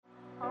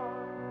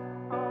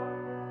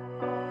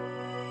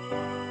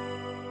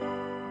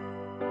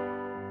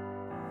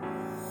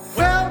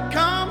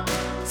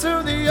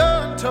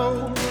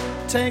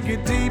take a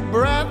deep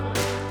breath,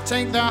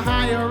 take the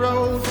higher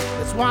road.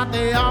 That's what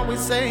they always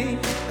say,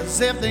 as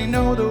if they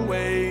know the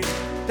way.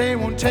 They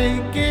won't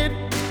take it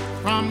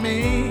from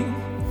me.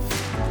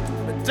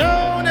 But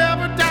don't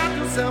ever doubt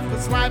yourself,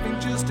 'cause life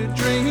ain't just a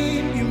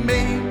dream. You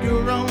make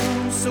your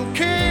own, so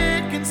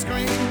kick and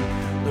scream.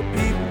 The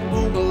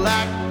people will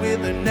act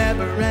with a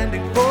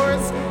never-ending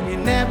force. You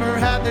never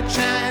had the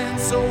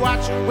chance, so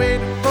what you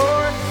waiting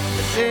for?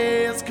 The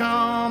day has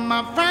come,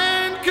 my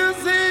friend,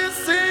 'cause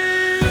this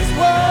is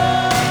war.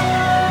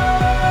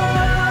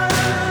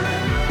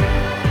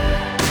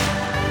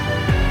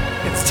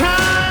 It's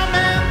time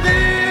and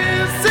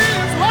this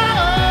is war.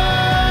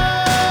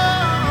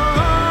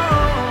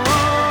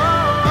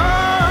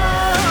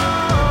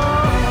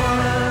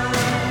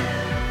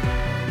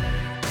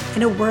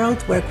 In a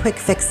world where quick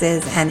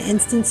fixes and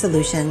instant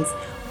solutions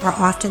are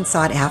often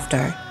sought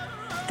after,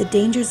 the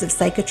dangers of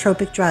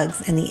psychotropic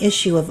drugs and the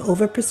issue of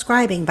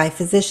overprescribing by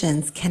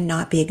physicians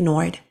cannot be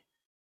ignored.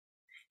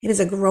 It is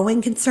a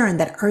growing concern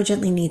that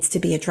urgently needs to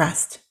be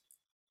addressed.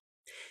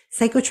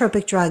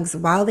 Psychotropic drugs,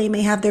 while they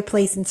may have their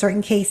place in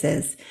certain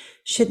cases,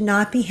 should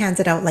not be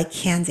handed out like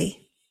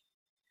candy.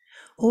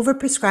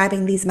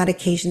 Overprescribing these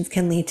medications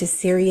can lead to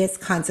serious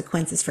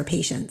consequences for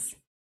patients.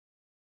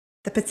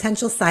 The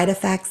potential side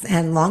effects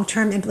and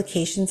long-term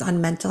implications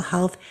on mental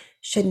health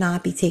should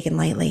not be taken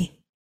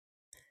lightly.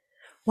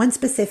 One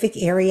specific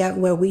area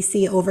where we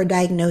see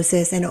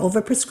overdiagnosis and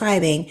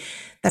overprescribing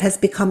that has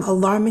become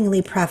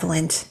alarmingly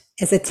prevalent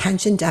is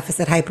attention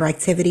deficit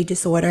hyperactivity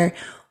disorder,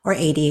 or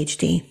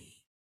ADHD.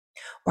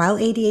 While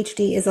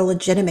ADHD is a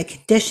legitimate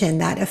condition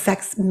that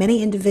affects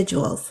many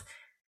individuals,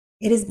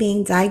 it is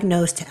being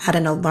diagnosed at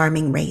an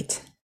alarming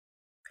rate.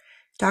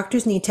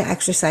 Doctors need to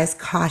exercise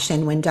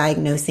caution when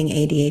diagnosing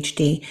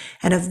ADHD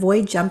and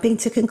avoid jumping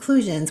to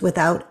conclusions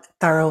without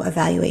thorough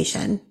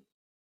evaluation.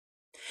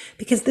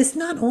 Because this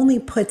not only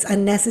puts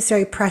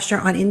unnecessary pressure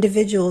on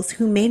individuals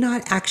who may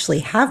not actually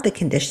have the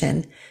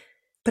condition,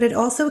 but it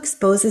also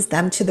exposes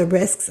them to the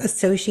risks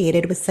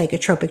associated with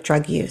psychotropic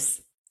drug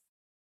use.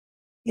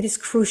 It is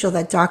crucial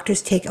that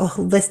doctors take a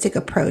holistic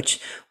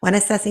approach when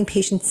assessing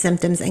patients'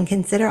 symptoms and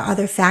consider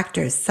other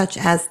factors such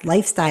as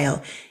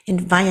lifestyle,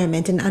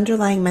 environment, and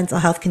underlying mental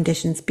health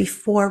conditions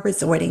before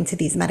resorting to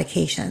these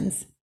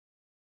medications.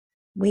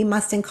 We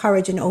must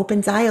encourage an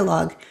open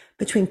dialogue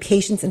between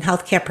patients and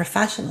healthcare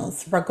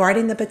professionals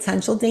regarding the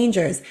potential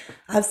dangers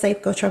of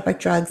psychotropic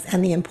drugs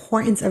and the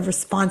importance of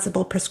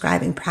responsible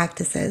prescribing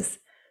practices.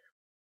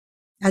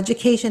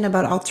 Education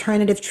about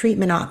alternative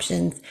treatment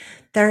options,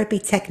 therapy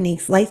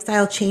techniques,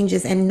 lifestyle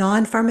changes, and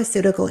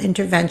non-pharmaceutical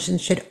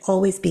interventions should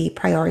always be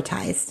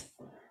prioritized.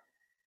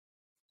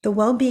 The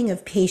well-being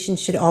of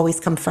patients should always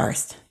come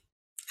first.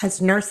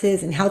 As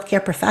nurses and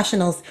healthcare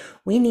professionals,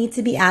 we need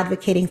to be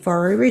advocating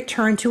for a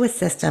return to a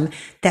system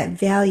that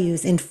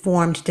values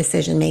informed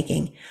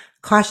decision-making,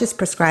 cautious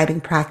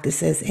prescribing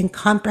practices, and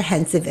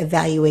comprehensive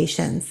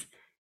evaluations,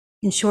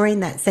 ensuring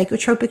that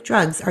psychotropic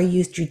drugs are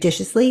used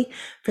judiciously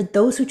for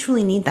those who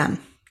truly need them,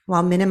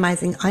 while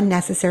minimizing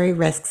unnecessary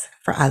risks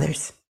for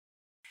others.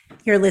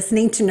 You're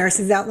listening to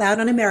Nurses Out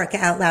Loud on America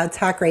Out Loud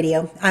Talk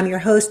Radio. I'm your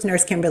host,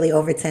 Nurse Kimberly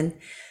Overton.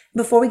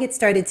 Before we get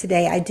started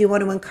today, I do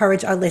want to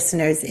encourage our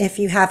listeners, if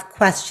you have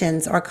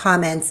questions or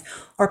comments,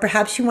 or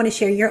perhaps you want to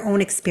share your own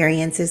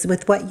experiences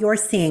with what you're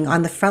seeing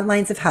on the front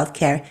lines of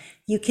healthcare,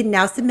 you can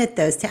now submit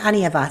those to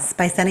any of us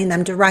by sending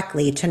them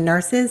directly to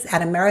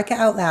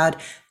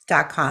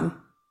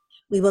nurses@americaoutloud.com.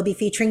 We will be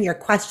featuring your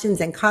questions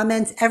and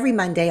comments every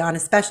Monday on a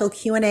special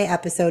Q&A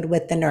episode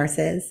with the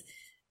nurses.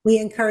 We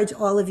encourage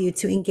all of you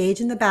to engage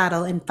in the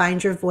battle and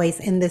find your voice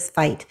in this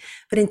fight.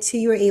 But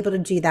until you are able to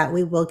do that,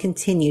 we will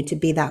continue to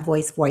be that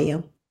voice for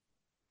you.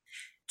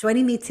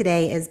 Joining me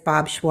today is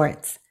Bob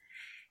Schwartz.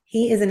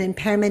 He is an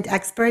impairment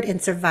expert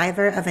and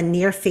survivor of a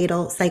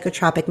near-fatal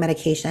psychotropic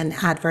medication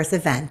adverse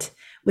event,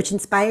 which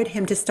inspired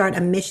him to start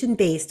a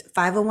mission-based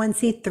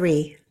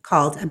 501c3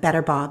 called A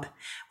Better Bob,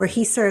 where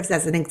he serves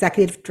as an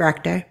executive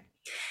director.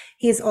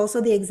 He is also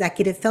the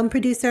executive film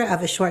producer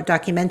of a short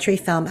documentary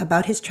film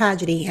about his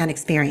tragedy and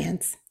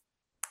experience.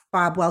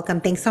 Bob, welcome.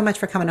 Thanks so much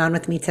for coming on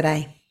with me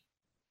today.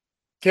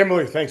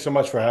 Kimberly, thanks so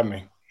much for having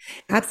me.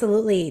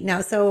 Absolutely.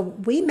 Now, so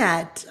we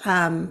met,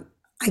 I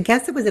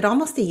guess it was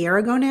almost a year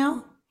ago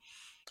now?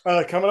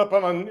 Coming up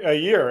on a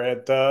year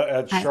at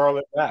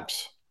Charlotte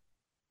MAPS.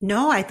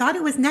 No, I thought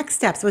it was Next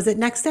Steps. Was it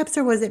Next Steps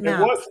or was it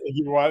MAPS? It was.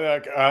 You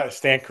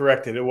stand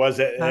corrected. It was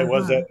at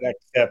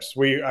Next Steps.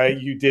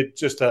 You did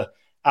just a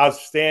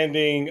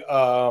outstanding,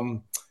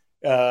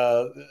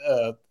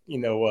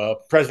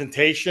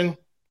 presentation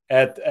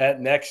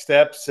at Next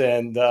Steps,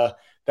 and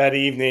that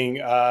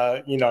evening,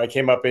 I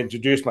came up and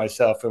introduced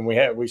myself, and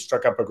we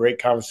struck up a great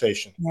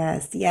conversation.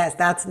 Yes,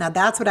 that's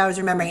what I was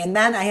remembering. And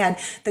then I had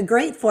the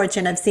great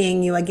fortune of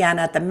seeing you again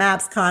at the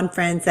MAPS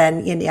conference,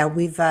 and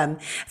we've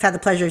I've had the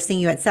pleasure of seeing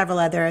you at several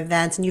other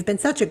events, and you've been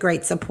such a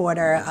great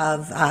supporter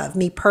of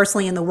me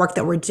personally and the work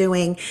that we're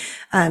doing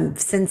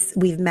since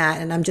we've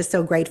met, and I'm just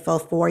so grateful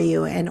for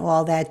you and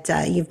all that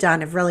you've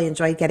done. I've really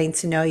enjoyed getting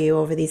to know you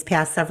over these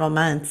past several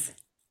months.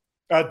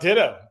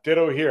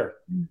 Ditto here.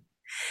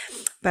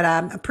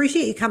 But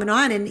appreciate you coming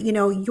on. And,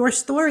 your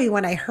story,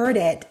 when I heard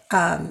it,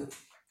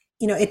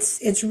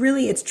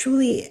 it's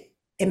truly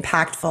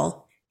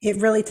impactful. It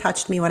really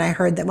touched me when I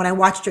heard that, when I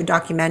watched your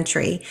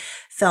documentary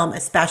film,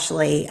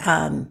 especially.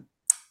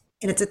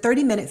 And it's a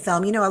 30-minute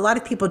film. A lot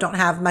of people don't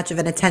have much of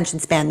an attention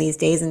span these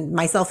days, and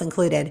myself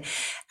included.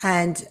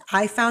 And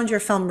I found your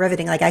film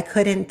riveting. Like, I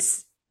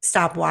couldn't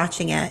stop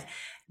watching it.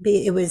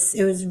 It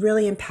was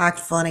really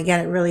impactful. And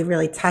again, it really,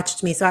 really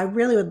touched me. So I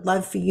really would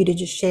love for you to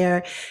just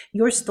share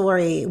your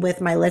story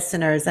with my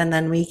listeners. And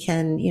then we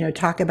can,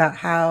 talk about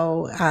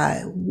how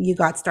you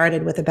got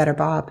started with A Better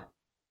Bob.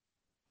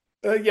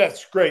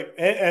 Yes, great.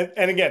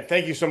 And again,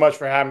 thank you so much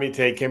for having me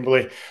today,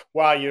 Kimberly.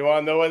 Wow, I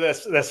know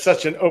that's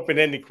such an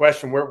open-ended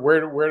question.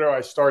 Where do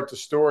I start the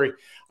story?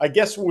 I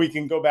guess we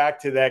can go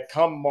back to that.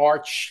 Come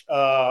March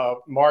of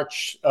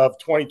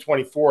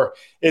 2024,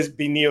 it'll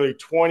be nearly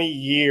 20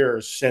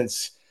 years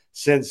since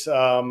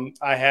I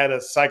had a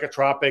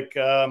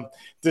psychotropic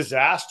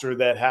disaster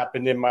that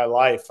happened in my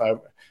life.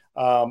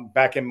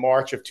 Back in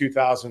March of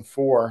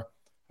 2004,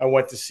 I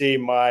went to see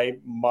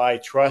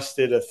my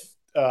trusted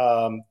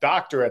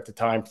doctor at the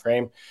time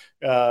frame,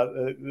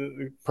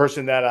 the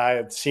person that I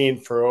had seen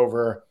for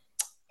over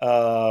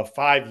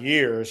 5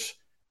 years,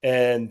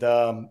 and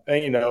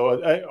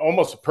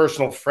almost a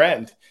personal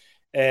friend.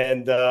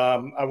 And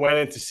I went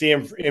in to see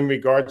him in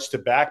regards to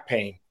back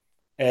pain,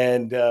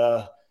 and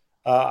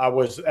I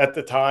was at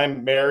the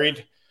time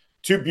married,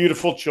 2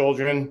 beautiful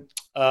children.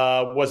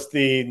 Was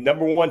the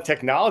number one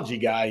technology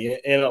guy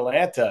in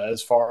Atlanta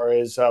as far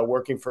as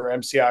working for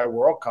MCI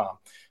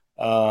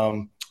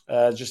WorldCom.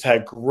 Just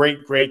had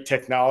great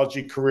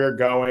technology career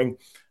going.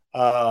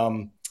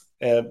 Was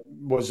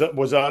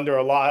under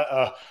a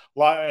lot,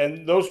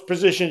 and those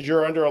positions,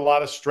 you're under a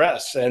lot of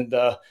stress. And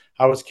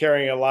I was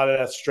carrying a lot of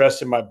that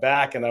stress in my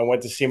back, and I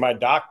went to see my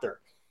doctor.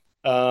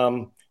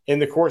 In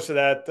the course of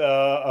that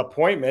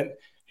appointment,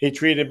 he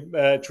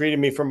treated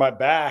me for my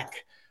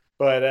back.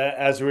 But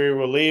as we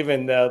were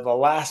leaving, the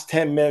last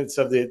 10 minutes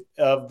of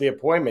the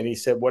appointment, he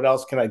said, "What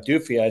else can I do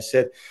for you?" I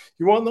said,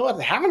 "You want to know, I'm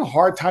having a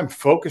hard time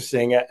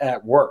focusing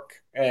at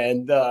work."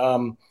 And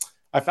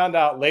I found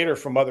out later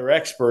from other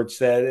experts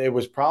that it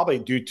was probably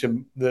due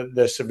to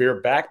the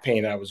severe back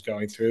pain I was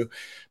going through.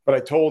 But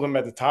I told him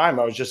at the time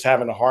I was just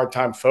having a hard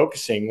time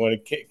focusing when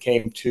it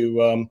came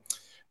to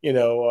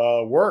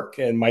work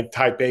and my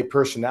type A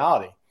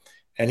personality.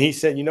 And he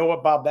said, "You know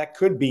what, Bob, that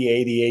could be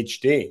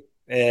ADHD."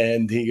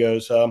 And he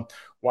goes,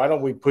 "Why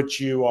don't we put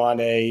you on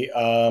a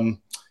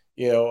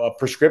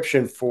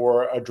prescription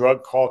for a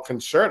drug called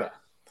Concerta?"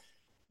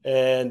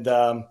 And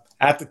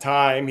at the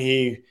time,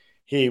 he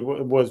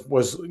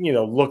was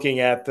looking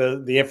at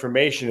the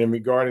information in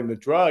regarding the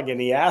drug, and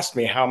he asked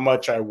me how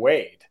much I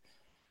weighed.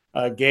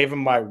 Gave him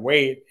my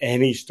weight,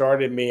 and he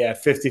started me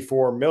at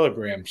 54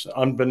 milligrams.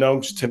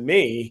 Unbeknownst to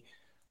me,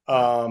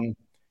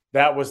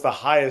 that was the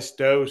highest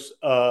dose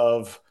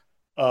of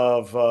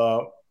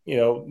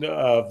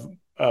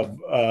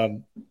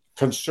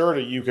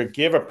Concerta you could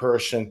give a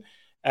person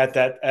at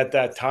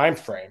that time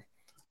frame.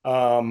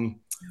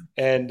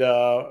 And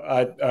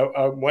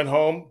I went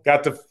home,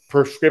 got the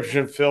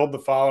prescription filled the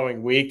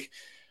following week.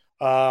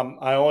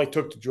 I only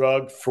took the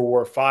drug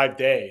for 5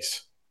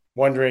 days,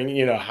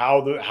 wondering,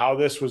 how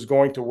this was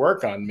going to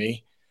work on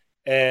me.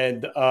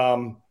 And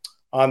on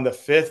the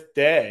 5th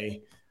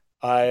day,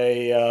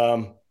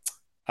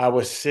 I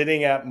was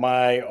sitting at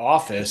my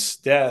office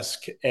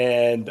desk,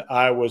 and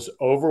I was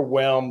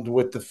overwhelmed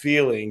with the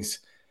feelings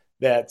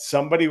that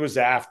somebody was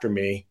after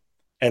me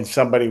and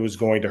somebody was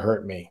going to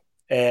hurt me.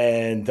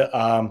 And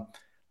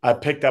I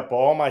picked up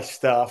all my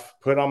stuff,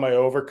 put on my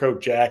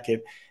overcoat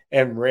jacket,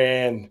 and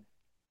ran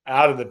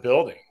out of the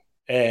building.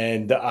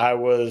 And I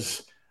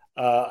was,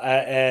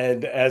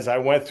 and as I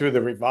went through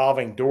the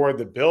revolving door of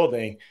the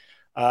building,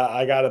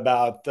 I got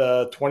about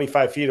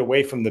 25 feet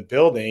away from the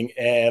building,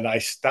 and I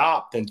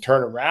stopped and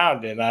turned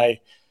around, and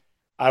I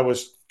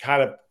was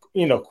kind of,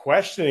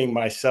 questioning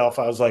myself.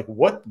 I was like,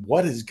 what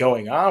is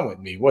going on with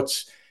me?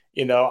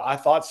 I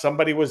thought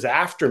somebody was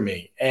after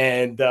me.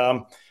 And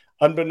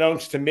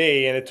unbeknownst to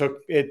me, and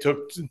it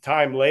took some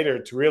time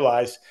later to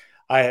realize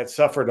I had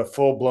suffered a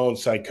full-blown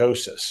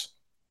psychosis.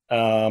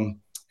 And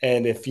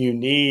if you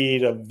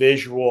need a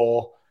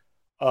visual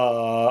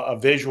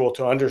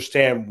to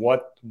understand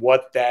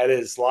what that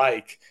is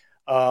like,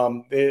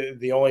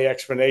 the only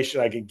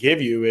explanation I could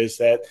give you is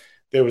that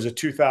there was a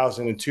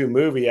 2002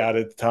 movie out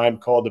at the time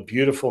called A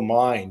Beautiful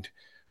Mind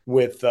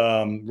with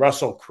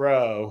Russell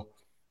Crowe,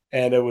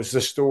 and it was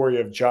the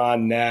story of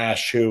John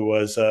Nash, who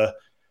was a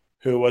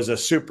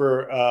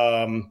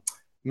super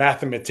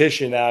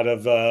mathematician out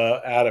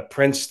of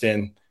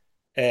Princeton,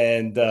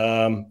 and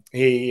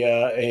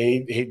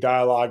he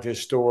dialogued his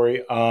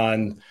story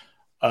on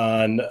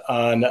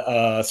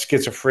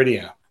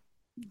schizophrenia,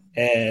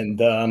 and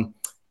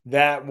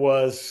that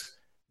was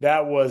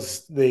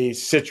the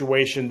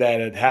situation that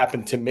had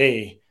happened to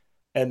me.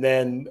 And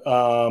then,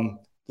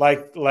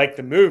 like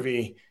the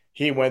movie,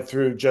 he went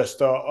through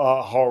just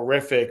a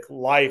horrific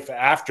life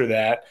after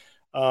that.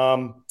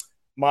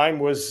 mine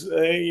was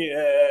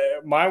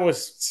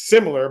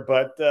similar,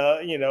 but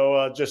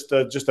just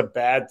a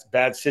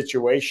bad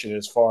situation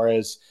as far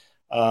as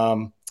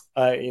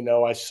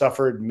I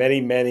suffered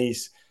many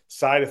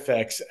side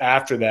effects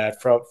after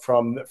that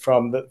from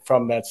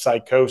that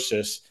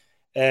psychosis,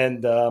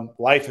 and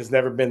life has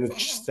never been the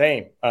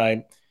same.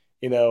 I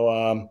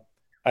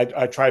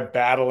tried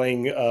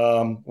battling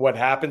what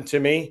happened to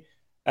me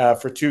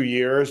for 2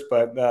 years,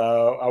 but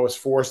I was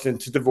forced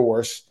into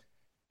divorce,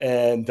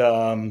 and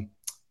then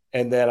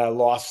I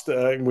lost.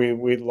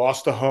 We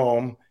lost a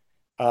home,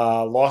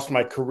 lost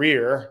my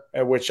career,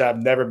 at which I've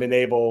never been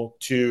able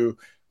to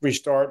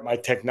restart my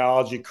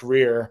technology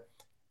career,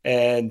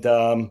 and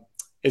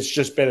it's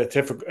just been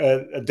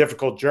a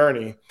difficult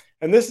journey.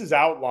 And this is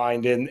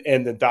outlined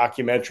in the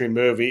documentary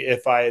movie,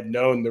 If I Had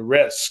Known the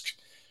Risk,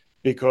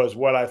 because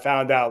what I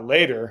found out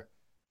later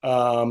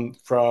from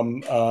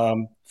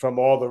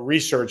all the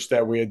research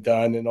that we had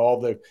done and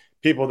all the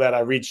people that I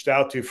reached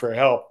out to for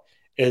help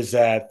is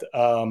that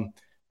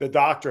the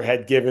doctor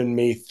had given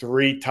me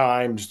 3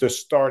 times the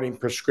starting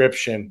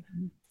prescription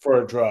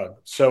for a drug.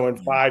 So in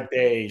 5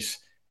 days,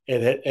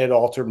 it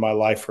altered my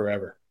life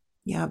forever.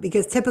 Yeah,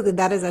 because typically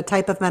that is a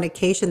type of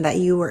medication that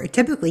you would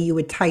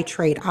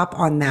titrate up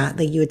on that.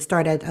 Like you would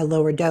start at a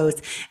lower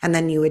dose and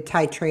then you would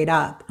titrate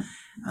up.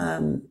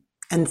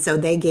 And so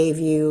they gave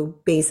you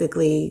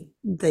basically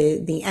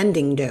the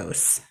ending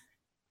dose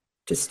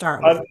to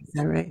start with. Is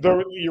that right?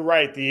 You're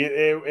right.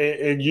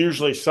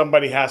 Usually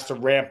somebody has to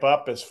ramp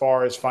up as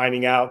far as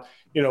finding out,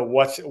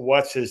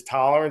 what's his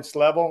tolerance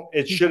level.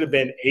 It should have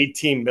been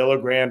 18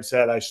 milligrams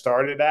that I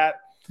started at.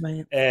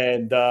 Right.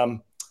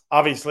 And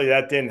obviously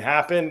that didn't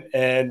happen.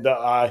 And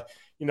I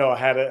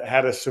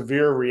had a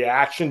severe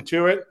reaction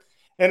to it.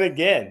 And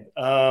again,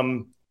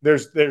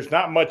 there's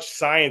not much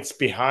science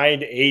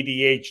behind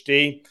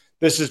ADHD.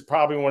 This is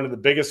probably one of the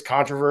biggest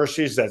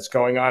controversies that's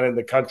going on in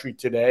the country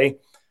today.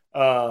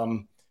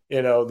 When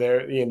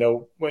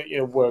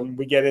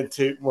we get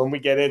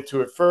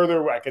into it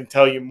further, I can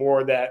tell you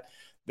more that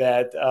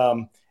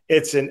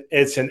it's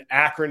an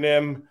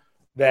acronym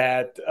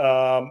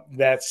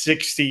that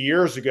 60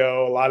 years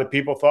ago a lot of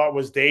people thought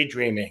was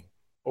daydreaming,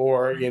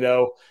 or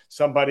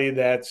somebody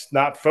that's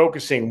not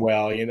focusing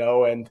well,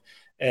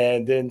 and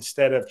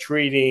instead of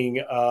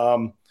treating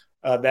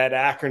that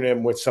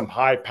acronym with some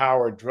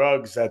high-powered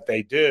drugs that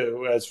they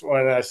do, as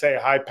when I say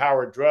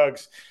high-powered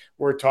drugs,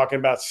 we're talking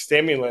about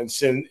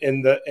stimulants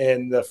in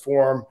the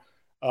form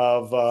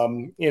of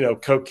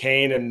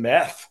cocaine and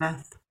meth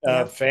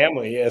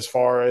family, as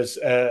far as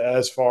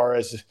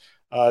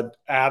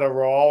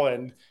Adderall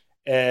and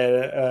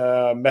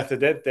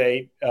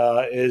methadone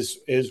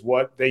is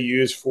what they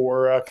use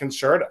for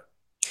Concerta.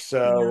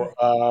 So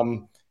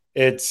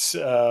it's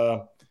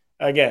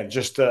again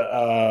just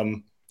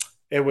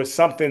it was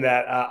something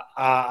that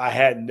I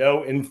had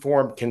no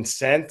informed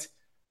consent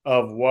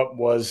of what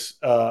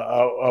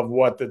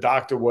the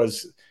doctor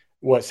was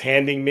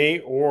handing me,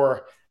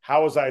 or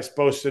how was I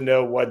supposed to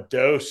know what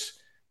dose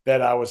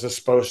that I was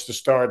supposed to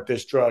start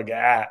this drug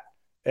at.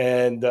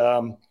 And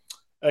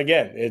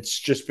again, it's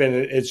just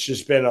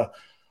been a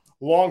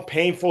long,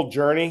 painful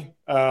journey.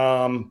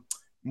 A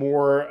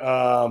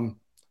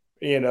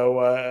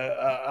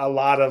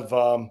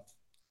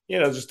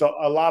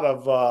lot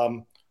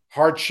of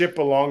hardship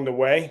along the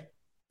way.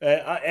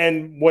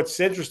 And what's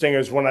interesting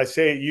is when I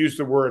use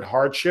the word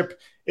hardship,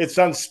 it's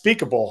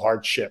unspeakable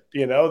hardship.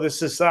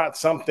 This is not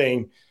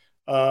something,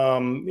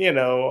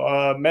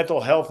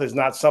 mental health is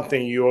not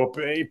something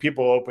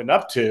people open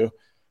up to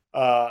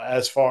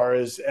as far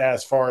as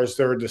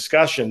their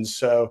discussions.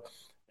 So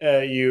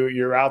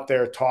you're out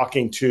there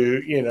talking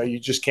to, you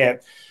just can't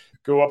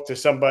go up to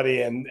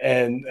somebody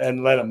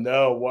and let them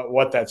know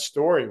what that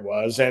story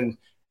was. And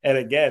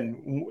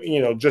again,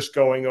 just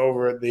going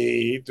over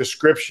the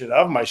description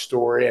of my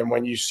story, and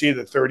when you see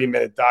the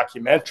 30-minute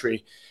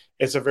documentary,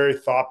 it's a very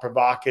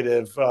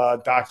thought-provocative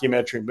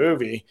documentary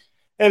movie,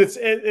 and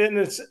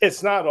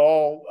it's not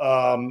all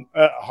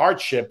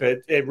hardship.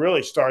 It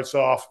really starts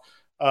off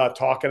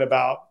talking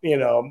about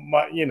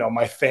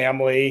my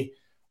family,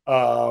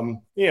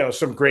 some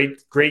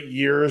great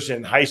years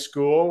in high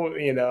school,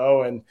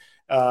 and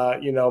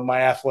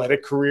my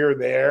athletic career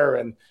there,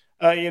 and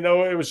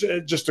it was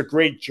just a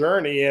great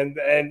journey. And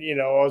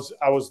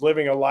I was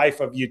living a life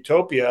of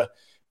utopia,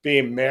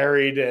 being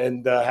married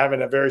and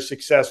having a very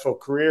successful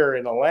career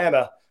in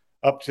Atlanta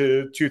up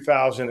to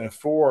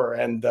 2004.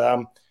 And,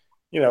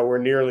 we're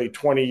nearly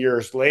 20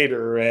 years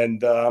later.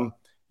 And,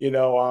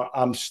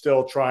 I'm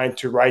still trying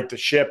to right the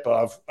ship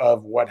of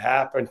what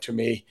happened to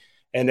me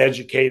and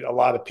educate a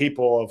lot of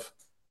people of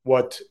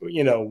what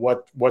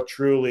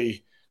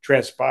truly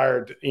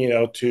transpired,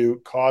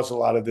 to cause a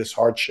lot of this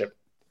hardship.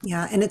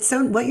 Yeah. And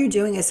what you're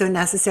doing is so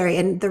necessary.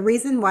 And the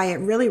reason why it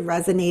really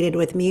resonated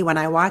with me when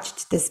I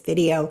watched this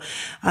video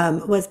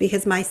was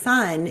because my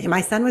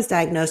son was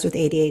diagnosed with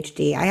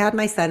ADHD. I had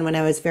my son when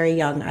I was very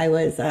young. I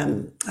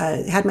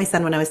had my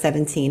son when I was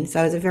 17. So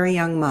I was a very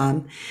young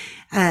mom.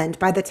 And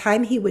by the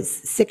time he was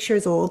 6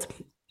 years old,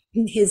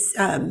 his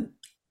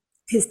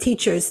his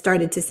teachers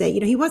started to say,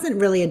 he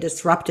wasn't really a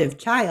disruptive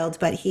child,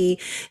 but he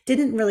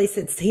didn't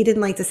he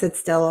didn't like to sit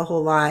still a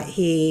whole lot.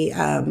 He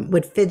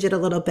would fidget a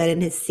little bit in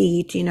his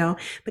seat,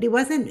 but he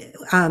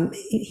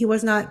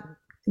was not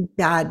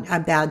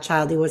a bad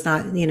child. He was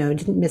not,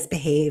 didn't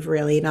misbehave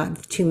really,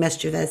 not too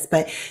mischievous,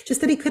 but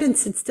just that he couldn't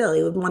sit still.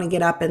 He would want to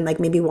get up and like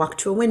maybe walk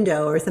to a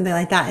window or something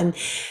like that.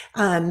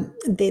 And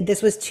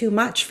this was too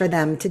much for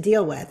them to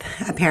deal with,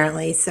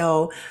 apparently.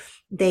 So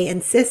they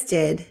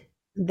insisted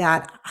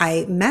that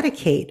I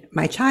medicate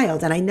my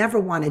child, and I never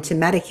wanted to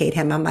medicate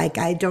him. I'm like,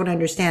 I don't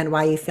understand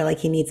why you feel like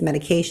he needs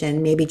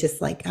medication. Maybe just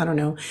like, I don't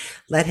know,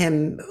 let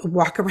him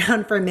walk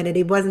around for a minute.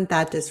 He wasn't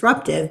that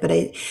disruptive, but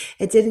it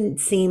didn't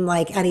seem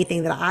like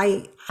anything that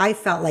I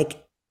felt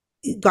like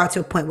got to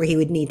a point where he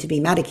would need to be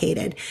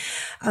medicated.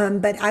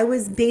 But I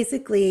was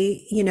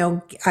basically,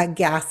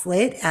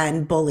 gaslit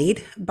and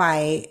bullied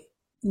by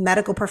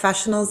medical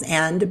professionals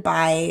and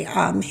by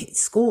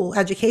school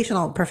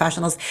educational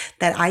professionals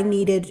that I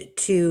needed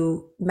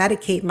to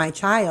medicate my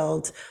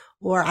child,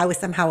 or I was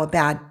somehow a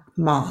bad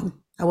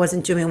mom. I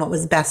wasn't doing what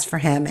was best for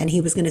him, and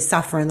he was going to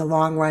suffer in the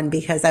long run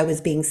because I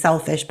was being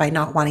selfish by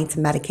not wanting to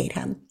medicate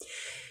him.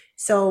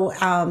 So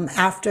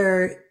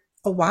after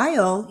a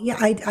while,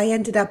 I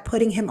ended up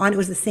putting him on. It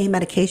was the same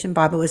medication,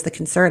 Bob. It was the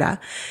Concerta.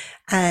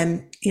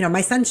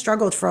 My son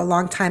struggled for a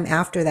long time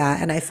after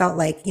that. And I felt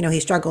like, he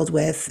struggled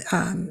with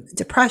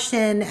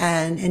depression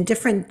and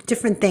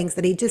different things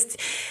that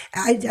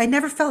I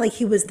never felt like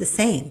he was the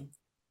same.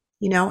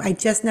 I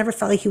just never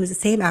felt like he was the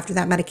same after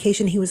that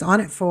medication. He was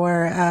on it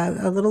for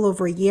a little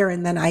over a year.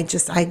 And then I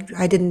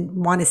didn't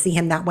want to see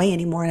him that way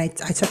anymore. And I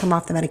took him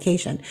off the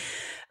medication.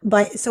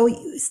 But so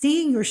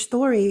seeing your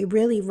story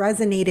really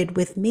resonated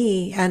with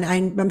me. And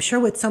I'm sure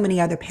with so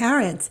many other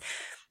parents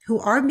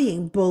who are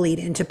being bullied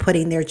into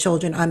putting their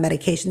children on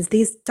medications.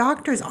 These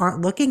doctors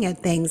aren't looking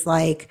at things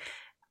like,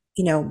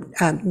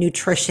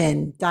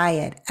 nutrition,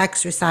 diet,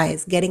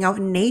 exercise, getting out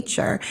in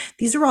nature.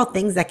 These are all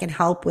things that can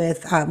help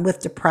with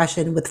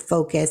depression, with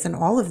focus and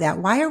all of that.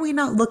 Why are we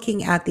not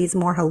looking at these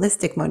more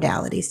holistic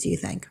modalities, do you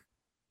think?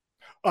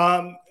 First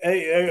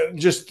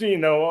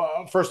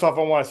off,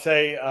 I want to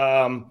say,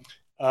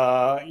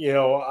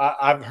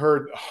 I've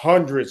heard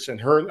hundreds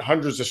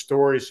of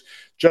stories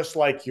just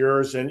like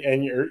yours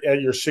and your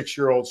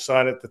 6-year-old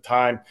son at the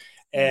time.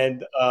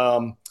 And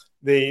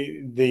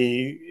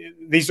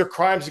these are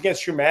crimes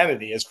against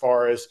humanity as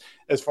far as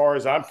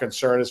I'm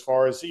concerned, as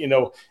far as,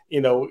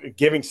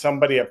 giving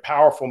somebody a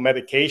powerful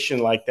medication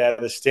like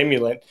that, a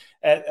stimulant,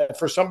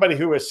 for somebody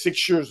who is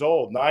 6 years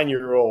old,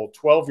 9-year-old,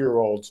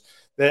 12-year-olds,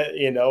 that,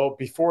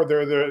 before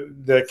they're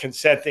the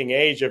consenting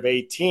age of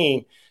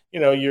 18,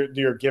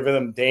 you're giving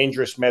them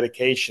dangerous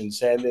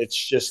medications. And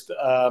it's just,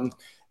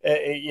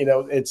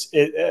 it's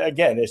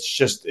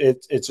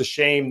a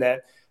shame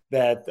that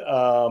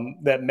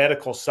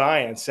medical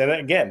science, and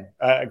again,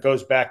 it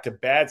goes back to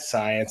bad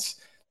science,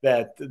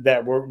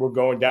 that we're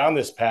going down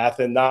this path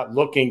and not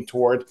looking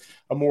toward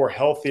a more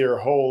healthier,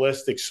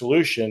 holistic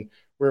solution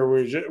where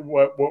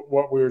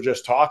what we were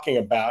just talking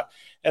about.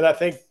 And I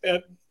think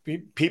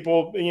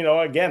people,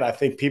 I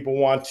think people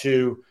want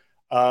to,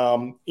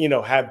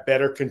 have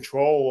better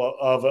control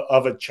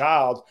of a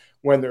child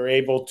when they're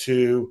able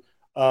to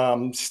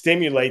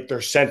stimulate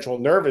their central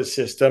nervous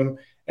system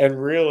and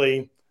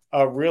really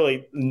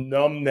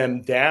numb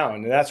them down.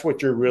 And that's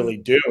what you're really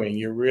doing.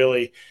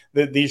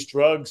 These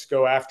drugs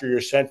go after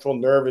your central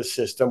nervous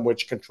system,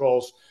 which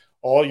controls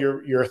all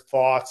your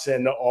thoughts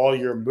and all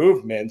your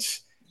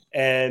movements.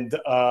 And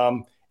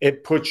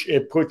it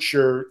puts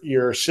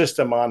your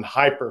system on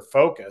hyper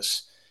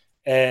focus.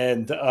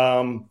 And,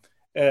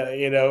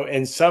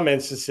 in some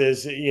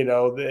instances,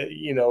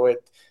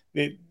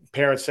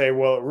 parents say,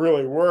 well, it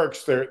really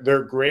works.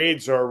 Their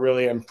grades are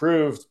really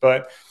improved,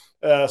 but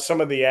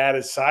some of the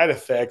added side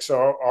effects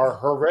are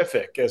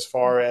horrific, as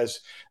far as,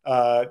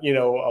 a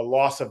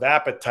loss of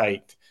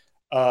appetite,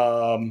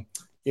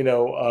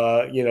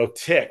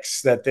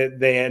 tics that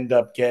they end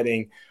up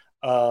getting.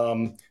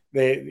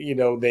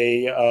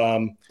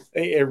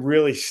 It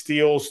really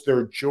steals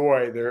their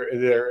joy.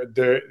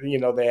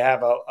 They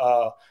have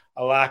a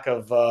lack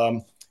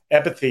of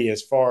empathy,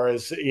 as far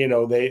as,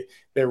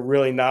 they're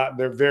really not,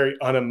 they're very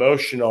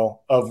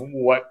unemotional of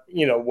what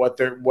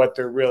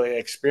they're really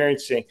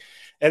experiencing.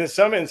 And in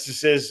some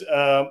instances,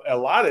 a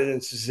lot of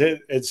instances,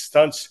 it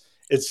stunts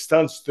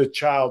the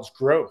child's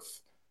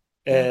growth.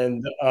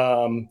 And,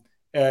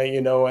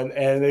 these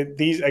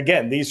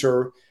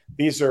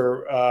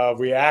are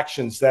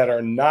reactions that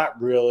are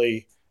not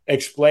really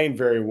explained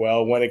very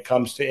well when it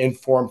comes to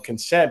informed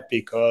consent,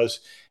 because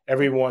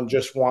everyone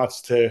just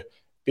wants to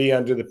be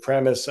under the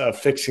premise of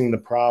fixing the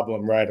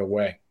problem right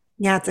away.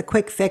 Yeah, it's a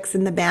quick fix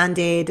in the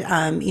Band-Aid,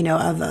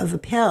 of a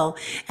pill.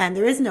 And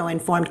there is no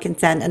informed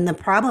consent. And the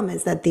problem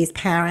is that these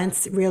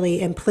parents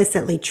really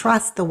implicitly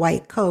trust the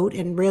white coat.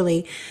 And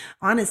really,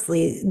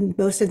 honestly,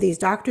 most of these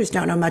doctors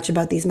don't know much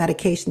about these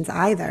medications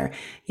either,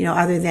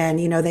 other than,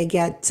 they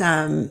get,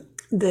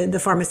 the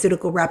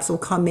pharmaceutical reps will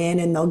come in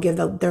and they'll give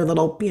their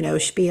little,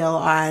 spiel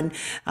on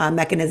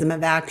mechanism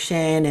of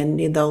action, and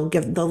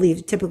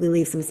typically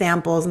leave some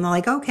samples, and they're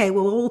like, okay,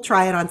 well, we'll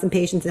try it on some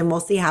patients and we'll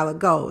see how it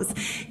goes.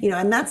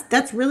 And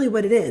that's really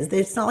what it is.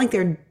 It's not like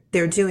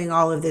they're doing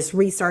all of this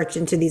research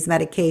into these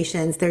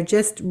medications. They're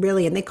just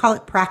really, and they call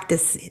it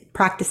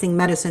practicing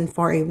medicine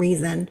for a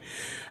reason.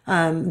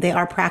 They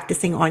are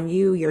practicing on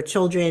you, your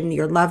children,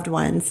 your loved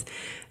ones.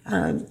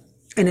 And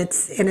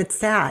it's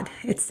sad.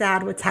 It's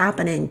sad what's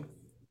happening.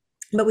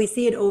 But we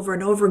see it over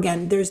and over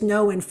again. There's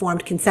no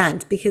informed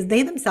consent because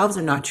they themselves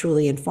are not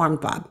truly informed,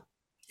 Bob.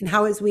 And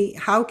how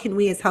can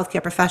we as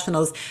healthcare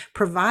professionals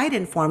provide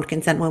informed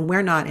consent when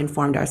we're not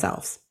informed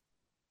ourselves?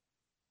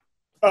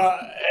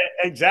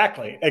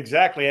 Exactly.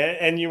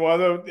 And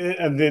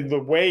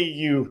the way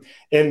you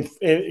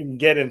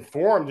get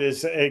informed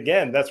is,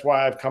 again, that's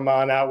why I've come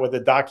out with a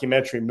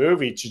documentary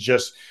movie to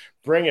just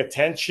bring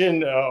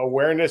attention,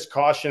 awareness,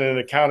 caution, and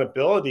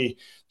accountability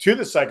to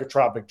the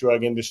psychotropic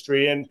drug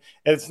industry. And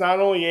it's not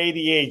only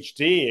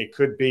ADHD, it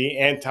could be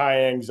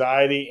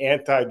anti-anxiety,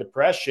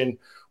 anti-depression,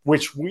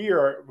 which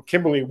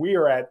Kimberly, we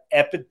are at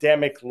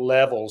epidemic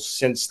levels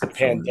since the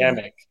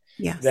pandemic.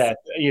 Yes. That,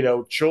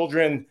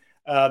 children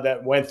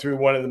that went through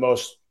one of the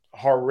most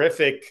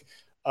horrific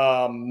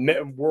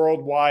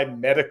worldwide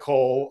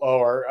medical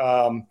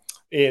or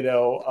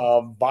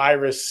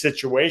virus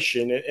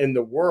situation in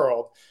the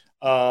world.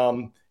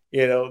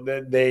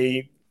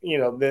 They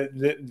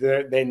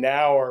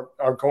now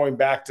are going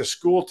back to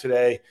school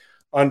today,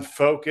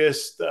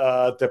 unfocused,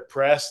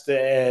 depressed,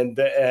 and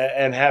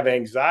have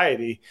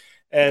anxiety.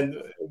 And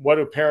what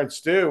do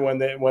parents do when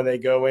they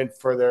go in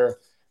for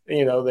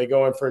they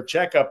go in for a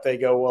checkup? They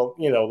go, well,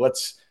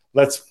 let's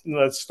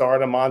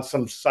start them on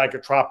some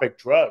psychotropic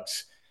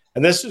drugs.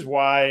 And this is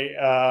why,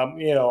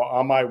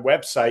 on my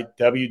website,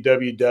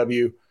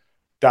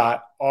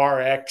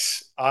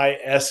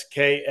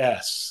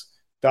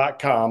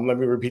 www.rxisks.com. Let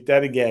me repeat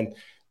that again,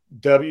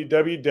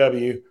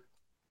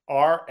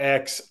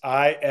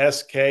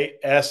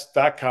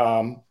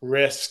 www.rxisks.com,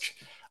 risk.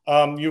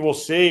 You will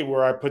see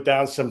where I put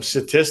down some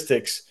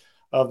statistics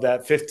of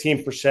that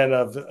 15%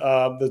 of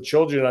the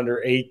children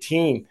under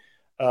 18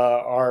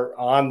 are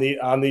on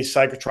these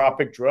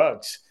psychotropic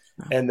drugs,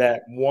 and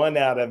that 1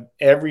 out of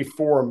every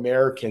 4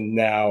 American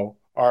now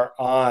are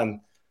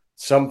on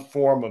some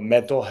form of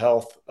mental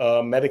health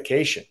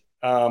medication.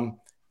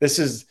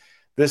 There's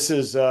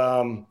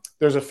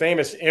a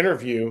famous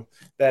interview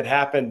that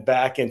happened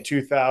back in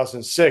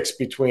 2006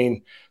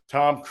 between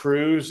Tom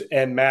Cruise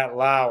and Matt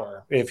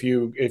Lauer. If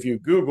you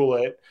Google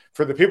it,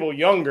 for the people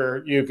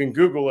younger, you can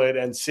Google it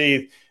and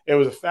see. It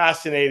was a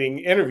fascinating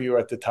interview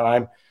at the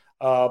time.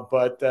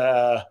 But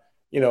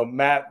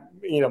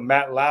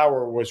Matt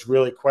Lauer was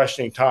really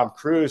questioning Tom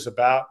Cruise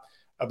about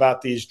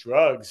these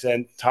drugs,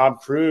 and Tom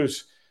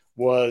Cruise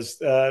was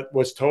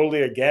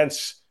totally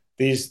against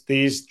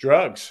these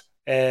drugs,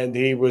 and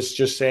he was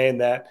just saying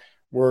that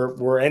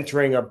we're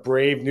entering a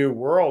brave new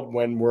world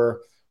when we're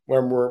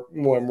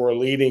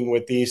leading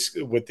with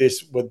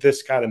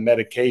this kind of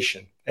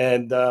medication.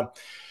 And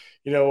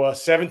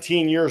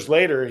 17 years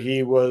later,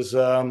 he was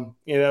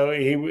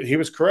he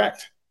was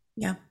correct.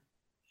 Yeah.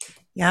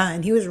 Yeah,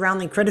 and he was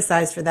roundly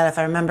criticized for that, if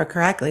I remember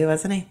correctly,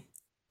 wasn't he?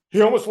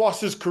 He almost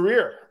lost his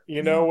career.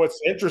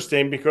 What's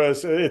interesting,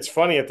 because it's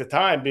funny at the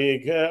time,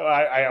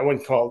 I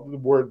wouldn't call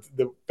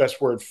the best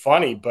word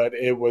funny, but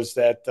it was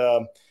that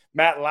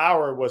Matt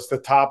Lauer was the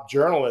top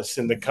journalist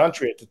in the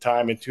country at the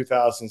time in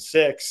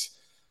 2006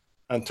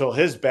 until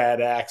his bad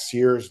acts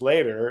years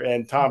later.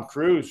 And Tom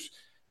Cruise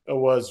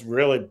was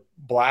really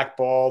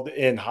blackballed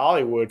in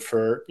Hollywood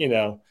for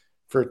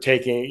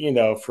taking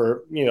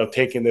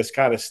this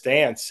kind of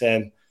stance.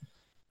 And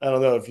I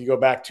don't know if you go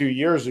back 2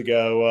 years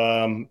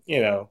ago,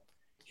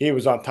 he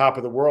was on top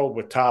of the world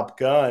with Top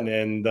Gun.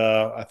 And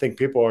I think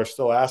people are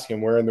still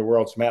asking, where in the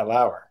world's Matt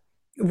Lauer?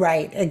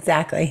 Right.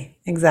 Exactly.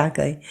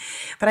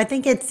 But I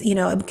think it's,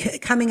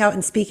 coming out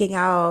and speaking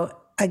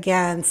out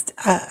against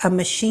a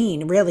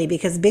machine, really,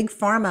 because Big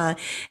Pharma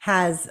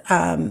has,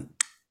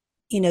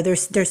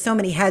 there's so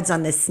many heads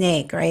on this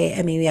snake, right?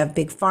 I mean, we have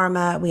Big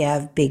Pharma, we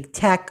have Big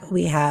Tech,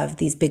 we have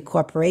these big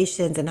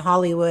corporations in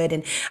Hollywood.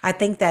 And I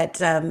think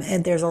that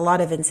and there's a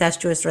lot of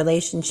incestuous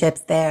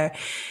relationships there.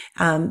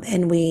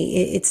 And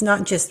it's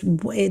not just,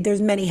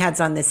 there's many heads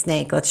on this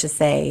snake, let's just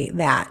say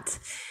that.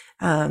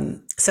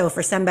 So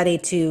for somebody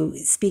to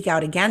speak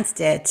out against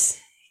it,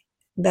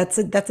 that's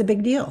a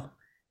big deal.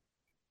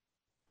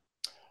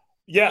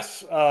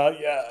 Yes.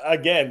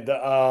 Again,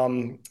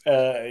 I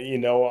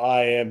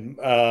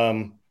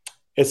am.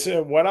 It's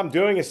what I'm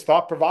doing is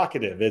thought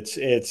provocative.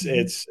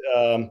 It's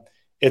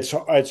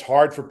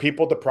hard for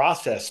people to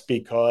process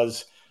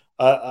because,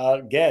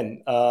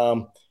 again,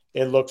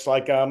 it looks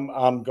like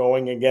I'm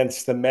going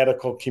against the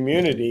medical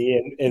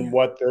community in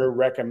what they're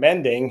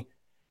recommending,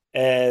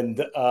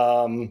 and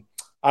I'm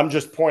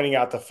just pointing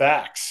out the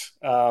facts.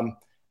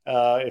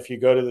 If you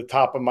go to the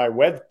top of my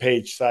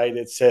webpage site,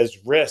 it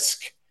says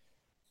risk.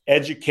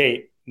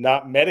 Educate,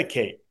 not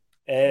medicate.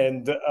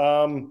 And,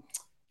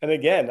 And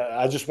again,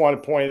 I just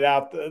want to point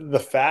out the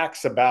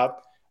facts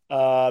about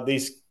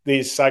these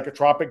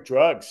psychotropic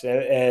drugs,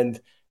 and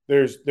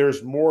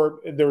there's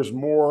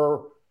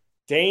more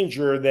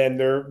danger than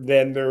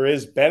there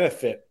is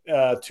benefit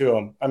to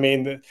them. I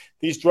mean,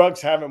 these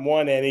drugs haven't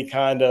won any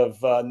kind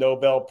of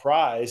Nobel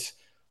Prize,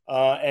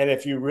 and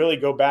if you really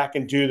go back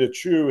and do the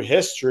true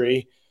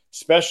history,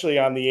 especially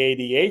on the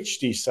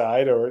ADHD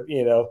side, or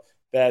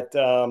that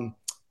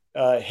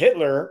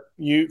Hitler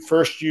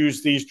first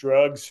used these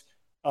drugs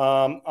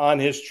on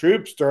his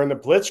troops during the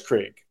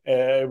Blitzkrieg.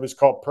 It was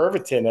called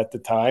Pervitin at the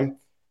time.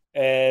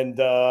 And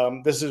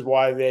this is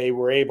why they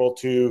were able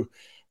to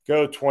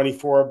go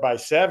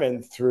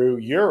 24/7 through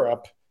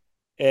Europe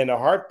in a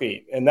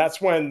heartbeat. And that's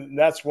when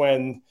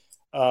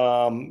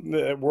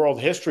the world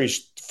history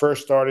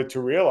first started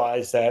to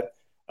realize that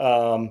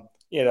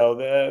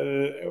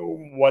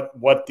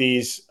what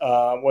these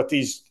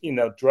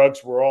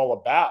drugs were all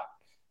about.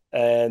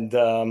 And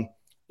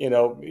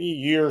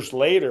years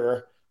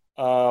later,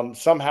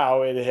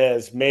 somehow it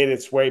has made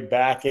its way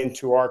back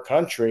into our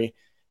country,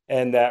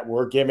 and that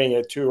we're giving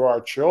it to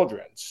our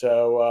children.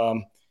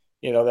 So,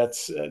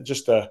 that's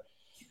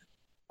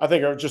I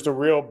think, just a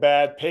real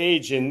bad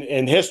page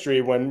in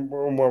history when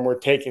we're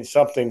taking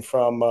something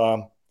from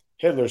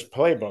Hitler's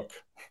playbook.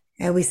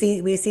 And we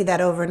see that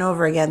over and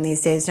over again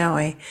these days, don't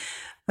we?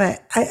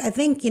 But I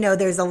think,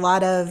 there's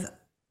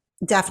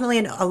definitely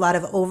a lot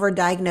of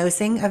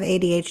overdiagnosing of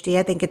ADHD.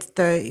 I think it's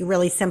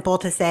really simple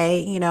to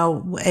say,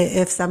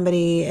 if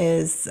somebody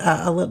is,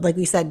 like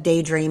we said,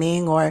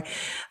 daydreaming or,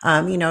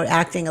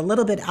 acting a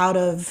little bit out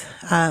of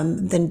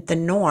the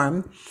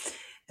norm,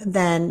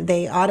 then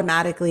they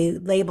automatically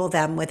label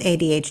them with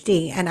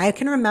ADHD. And I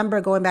can remember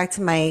going back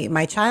to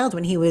my child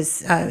when he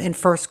was in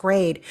first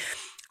grade.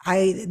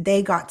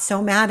 They got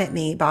so mad at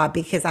me, Bob,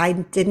 because I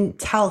didn't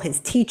tell his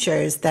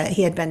teachers that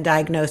he had been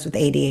diagnosed with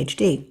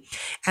ADHD.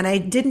 And I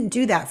didn't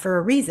do that for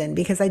a reason,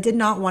 because I did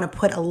not want to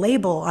put a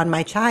label on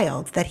my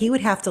child that he would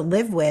have to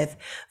live with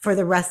for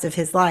the rest of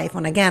his life.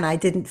 When again, I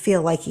didn't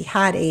feel like he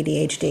had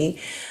ADHD.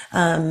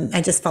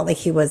 I just felt like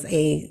he was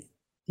a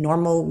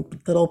normal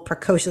little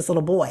precocious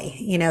little boy.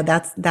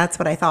 That's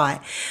what I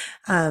thought.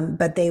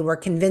 But they were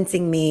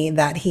convincing me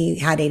that he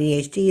had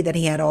ADHD, that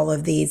he had all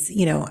of these,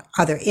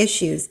 other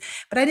issues,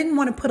 but I didn't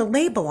want to put a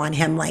label on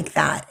him like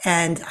that.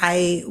 And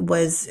I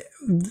was,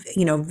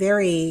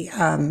 very,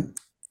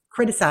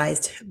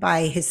 criticized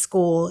by his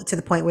school, to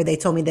the point where they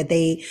told me that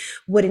they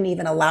wouldn't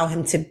even allow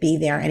him to be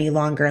there any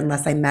longer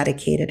unless I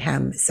medicated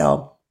him.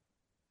 So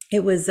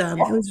it was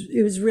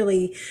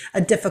really a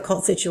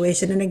difficult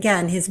situation. And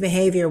again, his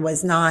behavior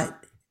was not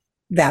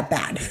that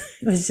bad.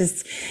 It was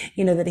just,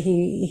 that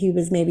he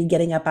was maybe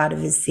getting up out of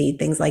his seat,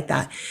 things like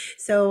that.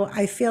 So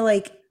I feel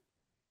like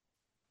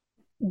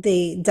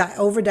the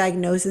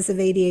overdiagnosis of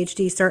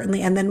ADHD,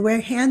 certainly. And then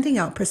we're handing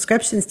out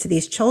prescriptions to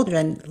these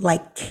children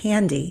like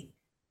candy.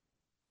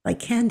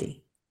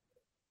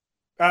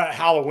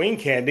 Halloween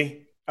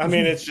candy. I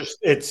mean,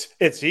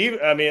 it's even.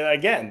 I mean,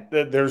 again,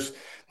 there's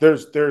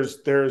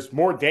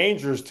more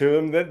dangers to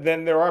them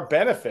than there are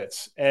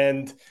benefits.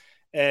 And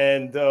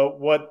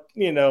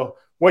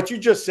what you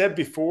just said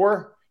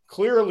before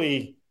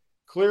clearly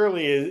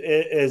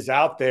is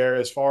out there,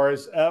 as far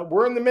as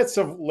we're in the midst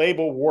of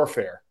label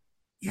warfare.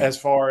 Yeah. As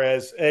far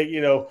as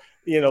you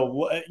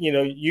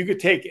could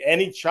take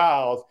any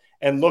child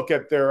and look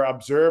at their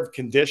observed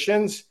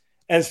conditions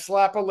and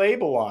slap a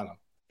label on them.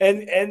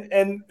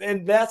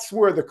 And that's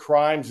where the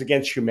crimes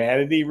against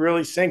humanity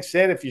really sinks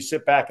in, if you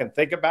sit back and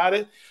think about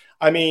it.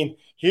 I mean,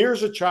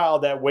 here's a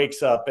child that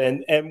wakes up,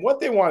 and what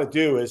they want to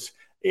do is,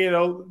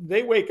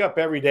 they wake up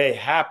every day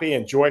happy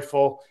and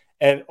joyful,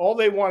 and all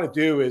they want to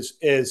do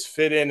is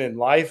fit in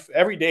life.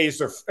 Every day is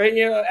their,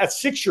 at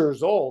 6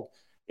 years old,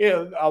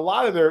 a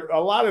lot of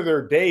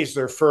their days,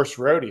 their first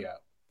rodeo.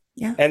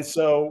 Yeah. And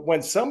so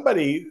when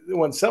somebody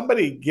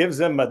gives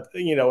them a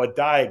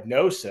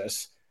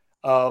diagnosis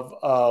of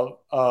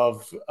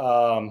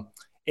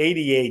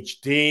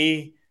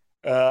ADHD,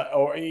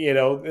 or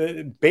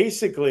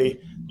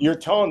basically you're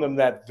telling them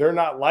that they're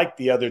not like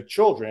the other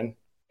children,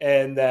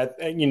 and that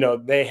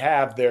they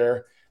have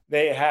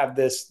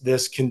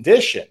this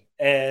condition,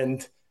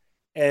 and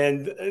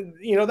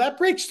that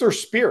breaks their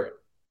spirit.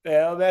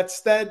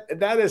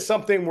 That is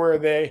something where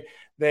they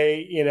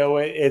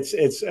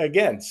it's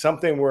again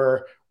something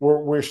where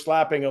we're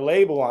slapping a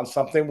label on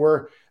something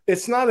where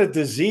it's not a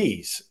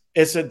disease.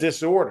 It's a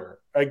disorder.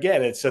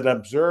 Again, it's an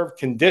observed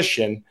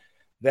condition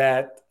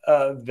that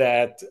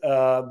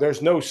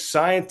there's no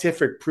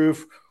scientific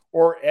proof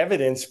or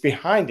evidence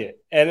behind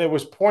it. And it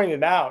was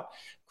pointed out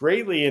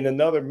greatly in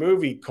another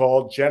movie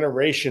called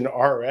Generation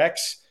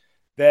RX,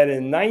 that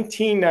in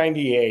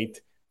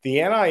 1998, the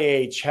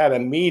NIH had a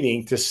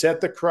meeting to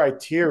set the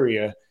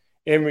criteria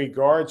in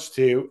regards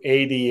to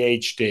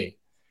ADHD.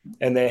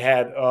 And they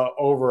had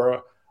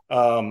over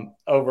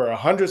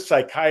 100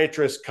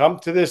 psychiatrists come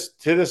to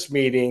this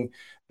meeting.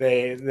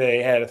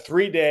 They had a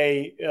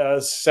 3-day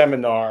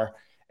seminar,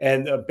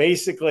 and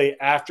basically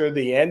after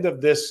the end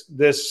of this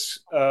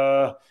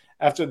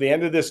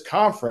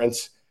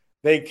conference,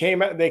 they came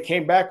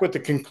back with the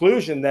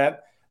conclusion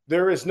that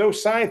there is no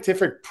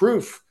scientific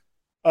proof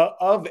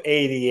of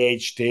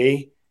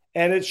ADHD,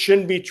 and it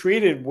shouldn't be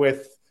treated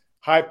with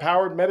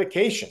high-powered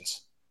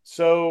medications.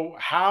 So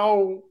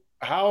how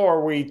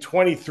are we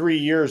 23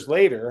 years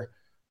later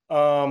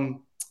at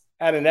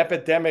an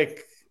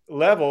epidemic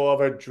level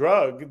of a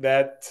drug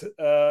that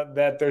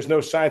there's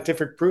no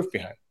scientific proof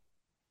behind?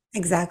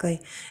 Exactly.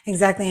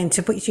 And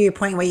to your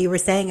point, what you were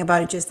saying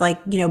about it, just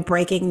like,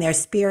 breaking their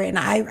spirit. And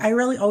I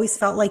really always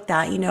felt like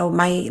that.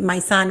 My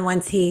son,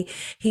 once he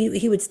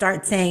would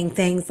start saying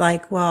things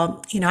like,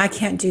 well, I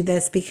can't do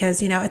this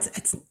because,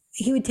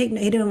 he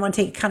didn't want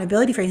to take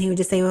accountability for anything. He would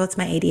just say, well, it's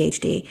my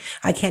ADHD.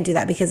 I can't do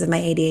that because of my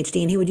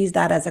ADHD. And he would use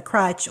that as a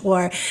crutch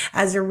or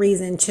as a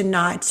reason to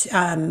not,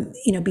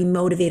 be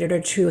motivated or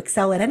to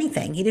excel at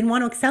anything. He didn't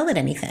want to excel at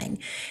anything.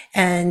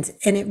 And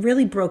it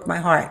really broke my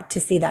heart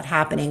to see that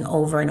happening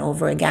over and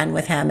over again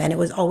with him. And it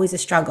was always a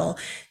struggle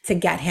to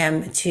get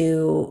him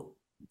to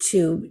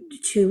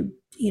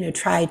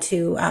try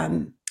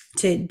to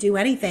do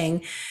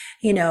anything,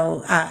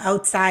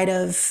 outside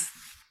of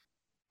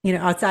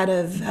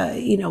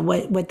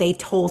what they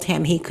told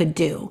him he could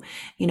do,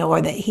 or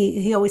that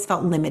he always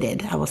felt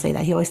limited. I will say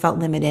that he always felt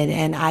limited.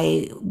 And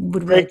I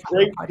would really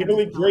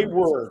great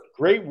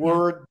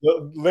word,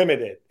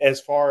 limited, as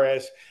far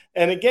as,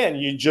 and again,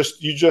 you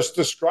just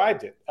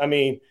described it. I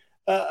mean,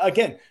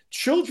 again,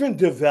 children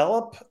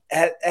develop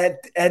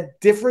at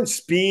different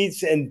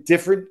speeds and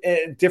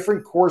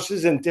different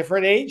courses and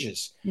different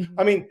ages. Mm-hmm.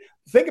 I mean,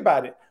 think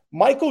about it.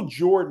 Michael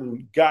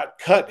Jordan got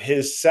cut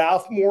his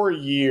sophomore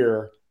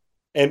year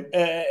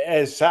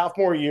as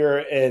sophomore year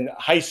in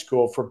high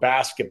school for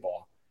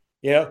basketball.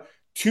 2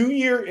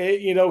 year,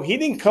 he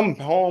didn't come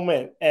home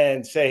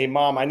and say, hey,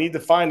 Mom, I need to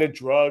find a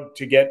drug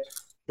to get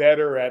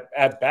better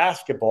at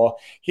basketball.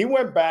 He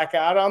went back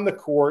out on the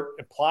court,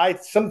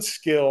 applied some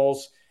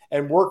skills,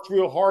 and worked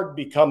real hard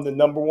to become the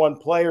number one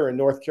player in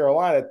North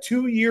Carolina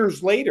 2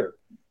 years later.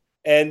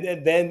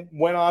 And then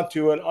went on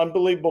to an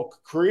unbelievable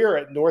career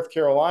at North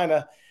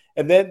Carolina.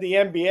 And then the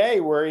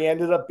NBA, where he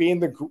ended up being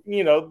the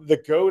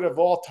GOAT of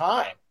all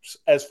time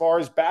as far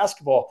as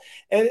basketball.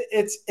 And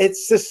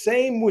it's the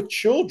same with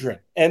children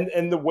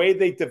and the way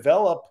they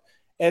develop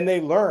and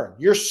they learn.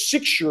 Your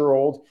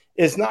 6-year-old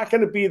is not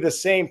going to be the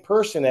same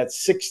person at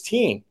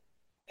 16.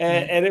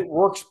 And it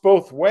works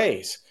both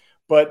ways.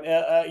 But,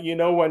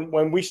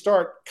 when we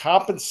start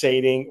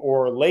compensating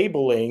or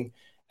labeling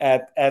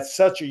at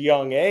such a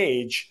young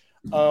age,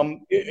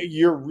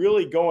 you're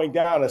really going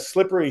down a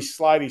slippery,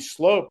 slidey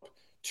slope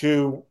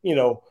to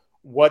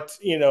what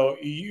you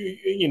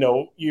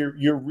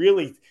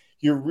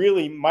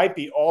really might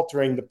be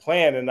altering the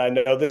plan. And I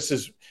know this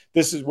is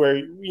where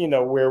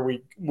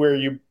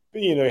you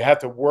have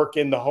to work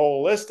in the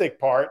holistic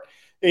part.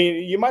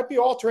 You might be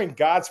altering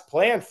God's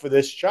plan for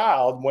this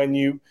child when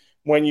you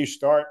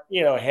start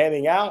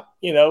handing out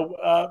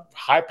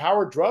high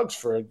powered drugs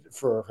for him.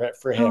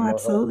 Oh,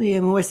 absolutely.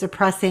 And we're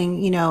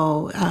suppressing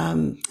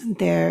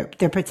their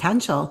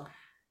potential.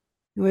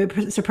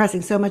 We're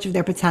suppressing so much of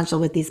their potential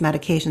with these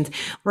medications.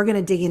 We're going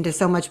to dig into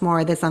so much more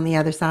of this on the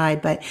other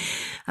side, but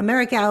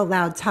America Out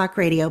Loud Talk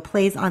Radio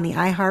plays on the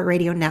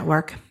iHeartRadio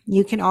network.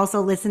 You can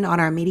also listen on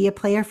our media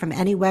player from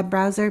any web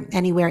browser,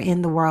 anywhere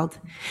in the world.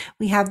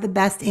 We have the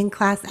best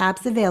in-class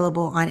apps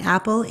available on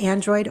Apple,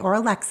 Android, or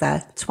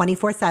Alexa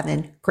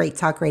 24/7. Great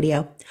Talk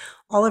Radio.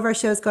 All of our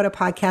shows go to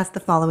podcast the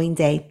following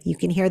day. You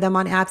can hear them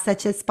on apps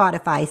such as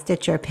Spotify,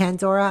 Stitcher,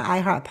 Pandora,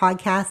 iHeart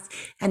Podcasts,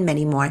 and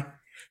many more.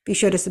 Be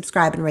sure to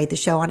subscribe and rate the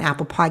show on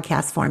Apple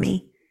Podcasts for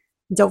me.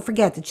 Don't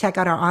forget to check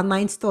out our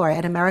online store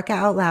at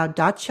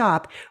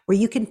americaoutloud.shop, where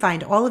you can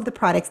find all of the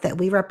products that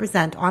we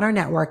represent on our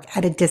network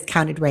at a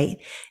discounted rate,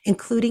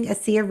 including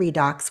ASEA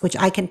Redox, which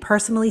I can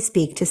personally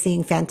speak to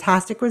seeing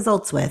fantastic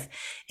results with,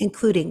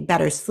 including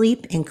better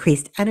sleep,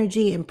 increased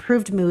energy,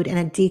 improved mood, and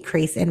a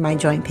decrease in my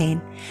joint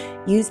pain.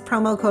 Use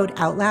promo code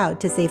OUTLOUD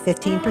to save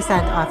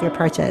 15% off your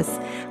purchase.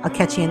 I'll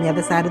catch you on the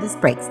other side of this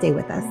break. Stay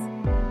with us.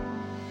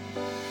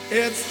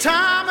 It's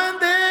time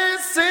and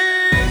this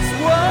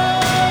is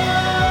what.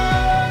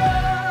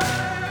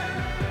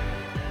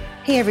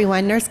 Hey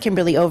everyone, Nurse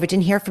Kimberly Overton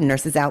here from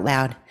Nurses Out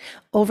Loud.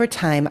 Over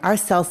time, our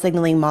cell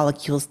signaling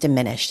molecules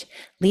diminish,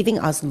 leaving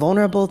us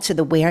vulnerable to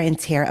the wear and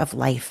tear of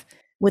life.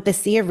 With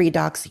ASEA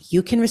Redox,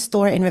 you can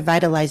restore and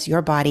revitalize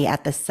your body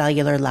at the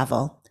cellular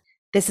level.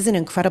 This is an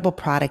incredible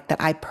product that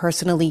I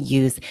personally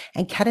use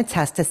and can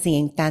attest to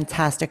seeing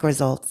fantastic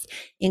results,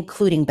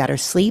 including better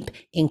sleep,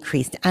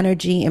 increased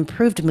energy,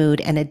 improved mood,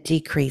 and a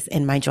decrease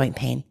in my joint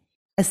pain.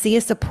 ASEA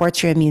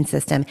supports your immune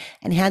system,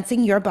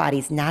 enhancing your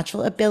body's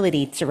natural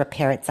ability to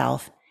repair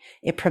itself.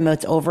 It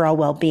promotes overall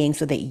well-being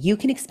so that you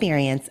can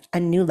experience a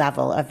new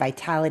level of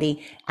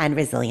vitality and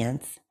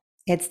resilience.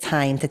 It's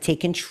time to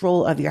take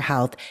control of your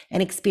health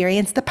and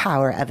experience the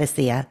power of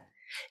ASEA.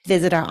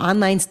 Visit our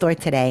online store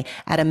today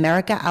at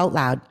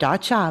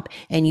americaoutloud.shop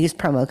and use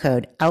promo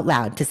code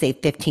OUTLOUD to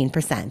save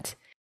 15%.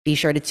 Be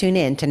sure to tune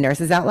in to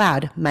Nurses Out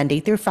Loud Monday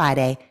through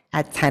Friday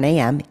at 10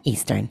 a.m.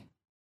 Eastern.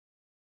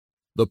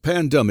 The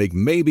pandemic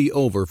may be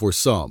over for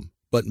some,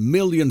 But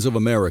millions of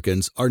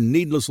Americans are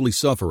needlessly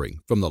suffering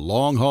from the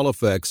long-haul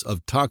effects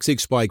of toxic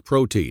spike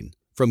protein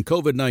from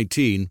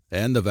COVID-19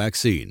 and the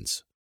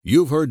vaccines.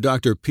 You've heard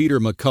Dr.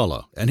 Peter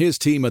McCullough and his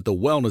team at the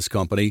Wellness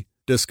Company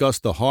discuss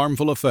the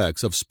harmful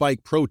effects of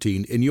spike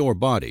protein in your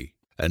body.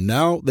 And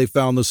now they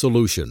found the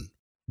solution.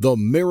 The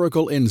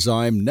miracle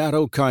enzyme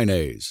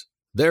nattokinase.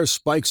 Their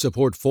spike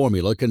support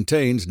formula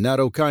contains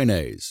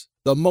nattokinase,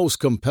 the most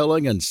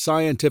compelling and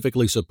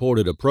scientifically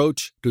supported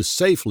approach to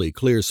safely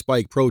clear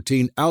spike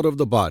protein out of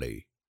the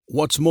body.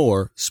 What's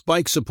more,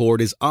 spike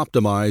support is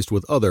optimized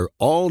with other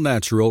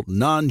all-natural,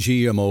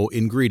 non-GMO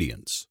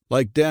ingredients,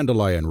 like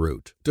dandelion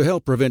root, to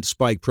help prevent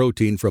spike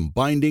protein from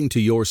binding to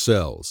your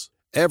cells.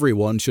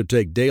 Everyone should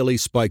take daily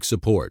spike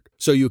support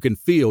so you can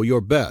feel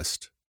your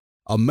best.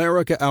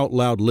 America Out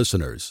Loud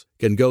listeners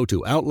can go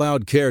to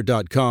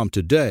OutLoudCare.com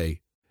today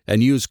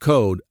and use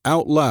code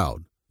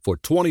OUTLOUD for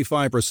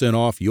 25%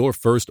 off your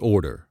first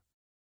order.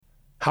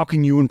 How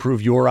can you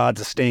improve your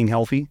odds of staying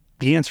healthy?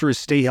 The answer is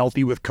stay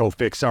healthy with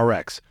Cofix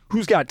RX.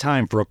 Who's got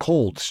time for a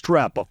cold,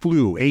 strep, a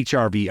flu,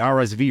 HRV,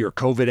 RSV, or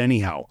COVID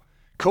anyhow?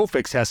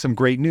 Cofix has some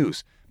great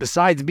news.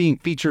 Besides being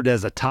featured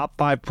as a top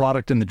 5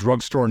 product in the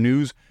drugstore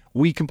news,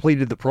 we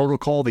completed the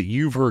protocol that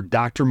you've heard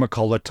Dr.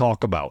 McCullough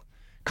talk about.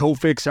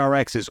 Cofix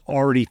RX is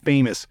already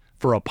famous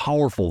for a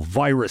powerful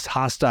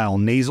virus-hostile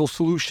nasal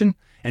solution,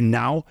 and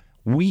now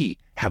we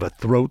have a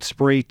throat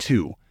spray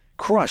too.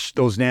 Crush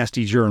those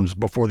nasty germs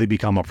before they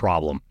become a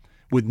problem.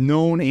 With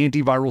known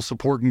antiviral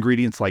support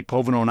ingredients like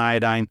povidone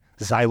iodine,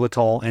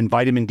 xylitol, and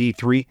vitamin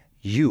D3,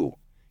 you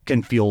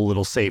can feel a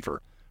little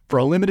safer. For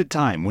a limited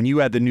time, when you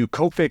add the new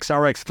Cofix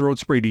RX throat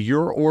spray to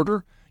your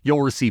order,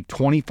 you'll receive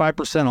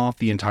 25% off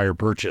the entire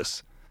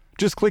purchase.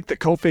 Just click the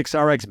Cofix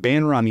RX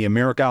banner on the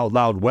America Out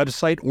Loud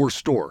website or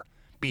store.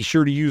 Be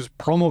sure to use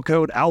promo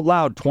code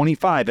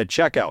OUTLOUD25 at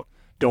checkout.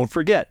 Don't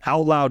forget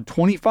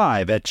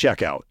OUTLOUD25 at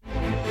checkout.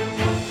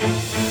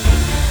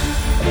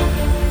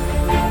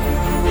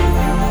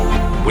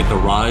 With the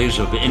rise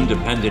of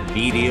independent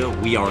media,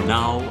 we are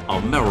now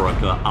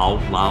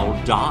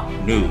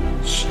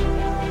AmericaOutloud.news.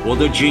 Well,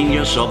 the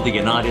genius of the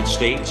United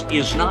States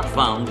is not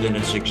found in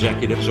its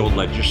executives or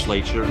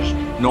legislatures,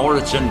 nor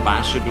its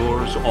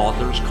ambassadors,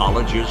 authors,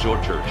 colleges, or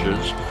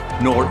churches,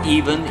 nor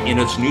even in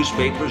its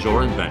newspapers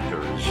or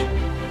inventors.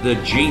 The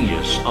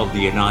genius of the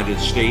United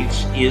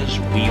States is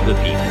we the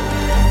people.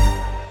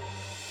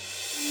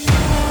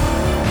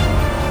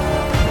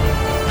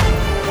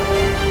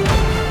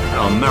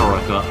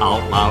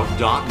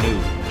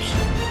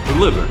 AmericaOutloud.news.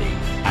 Liberty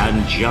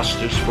and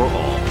justice for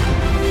all.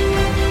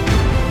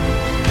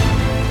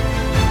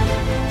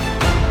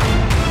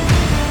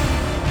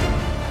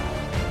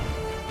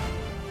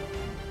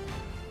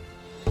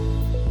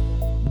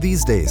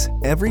 These days,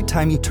 every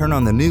time you turn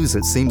on the news,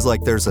 it seems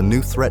like there's a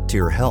new threat to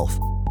your health.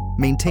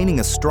 Maintaining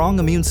a strong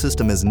immune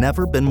system has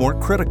never been more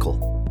critical.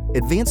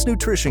 Advanced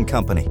nutrition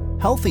company,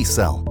 Healthy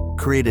Cell,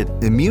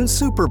 created Immune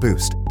Super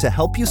Boost to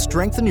help you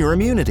strengthen your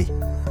immunity.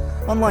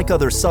 Unlike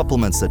other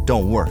supplements that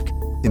don't work,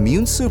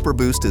 Immune Super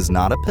Boost is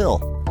not a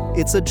pill.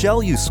 It's a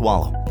gel you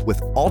swallow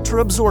with ultra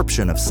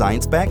absorption of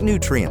science-backed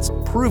nutrients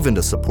proven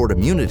to support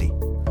immunity,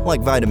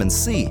 like vitamin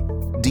C,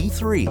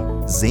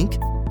 D3, zinc,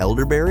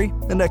 elderberry,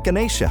 and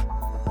echinacea.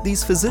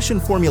 These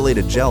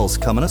physician-formulated gels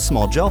come in a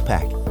small gel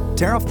pack.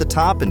 Tear off the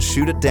top and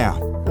shoot it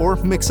down, or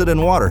mix it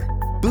in water.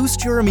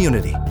 Boost your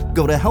immunity.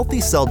 Go to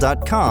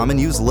HealthyCell.com and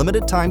use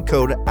limited-time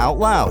code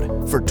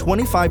OUTLOUD for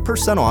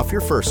 25% off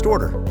your first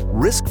order.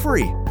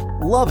 Risk-free.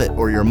 Love it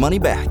or your money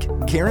back.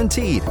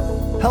 Guaranteed.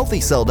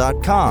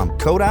 HealthyCell.com,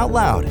 code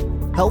OUTLOUD.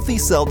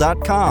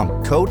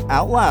 HealthyCell.com, code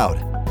OUTLOUD.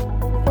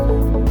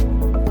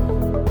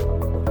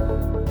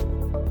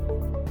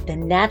 The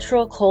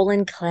Natural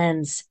Colon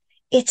Cleanse.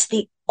 It's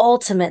the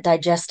ultimate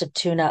digestive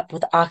tune-up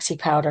with Oxy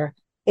Powder.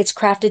 It's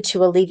crafted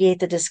to alleviate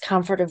the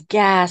discomfort of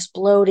gas,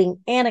 bloating,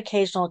 and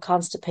occasional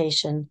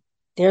constipation.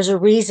 There's a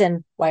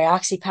reason why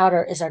Oxy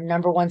Powder is our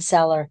 #1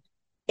 seller.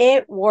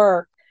 It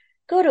works.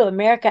 Go to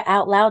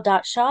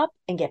AmericaOutloud.shop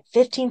and get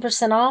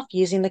 15% off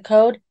using the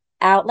code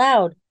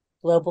OUTLOUD.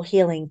 Global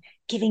Healing,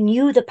 giving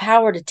you the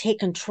power to take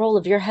control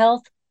of your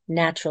health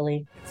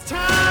naturally. It's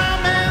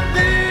time and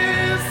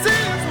this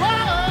is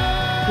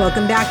why.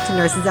 Welcome back to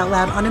Nurses Out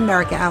Loud on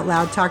America Out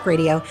Loud Talk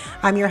Radio.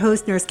 I'm your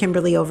host, Nurse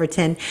Kimberly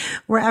Overton.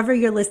 Wherever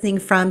you're listening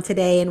from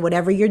today and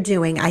whatever you're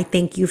doing, I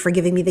thank you for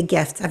giving me the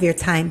gift of your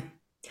time.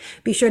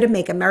 Be sure to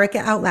make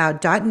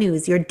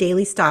AmericaOutloud.news your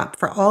daily stop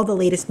for all the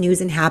latest news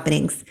and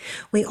happenings.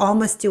 We all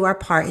must do our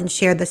part and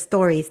share the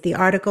stories, the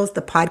articles,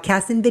 the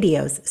podcasts, and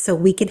videos so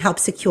we can help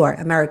secure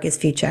America's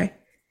future.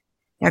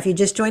 Now, if you're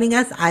just joining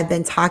us, I've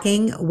been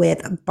talking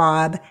with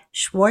Bob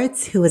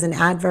Schwartz, who is an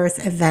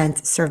adverse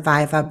event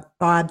survivor.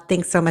 Bob,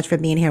 thanks so much for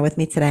being here with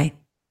me today.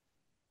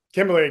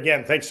 Kimberly,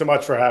 again, thanks so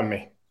much for having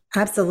me.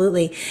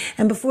 Absolutely.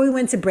 And before we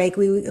went to break,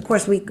 we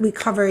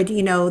covered,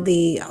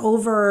 the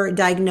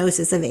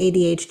over-diagnosis of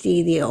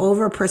ADHD, the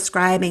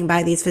over-prescribing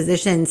by these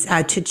physicians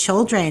to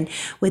children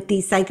with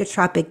these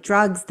psychotropic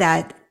drugs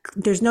that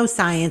there's no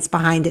science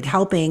behind it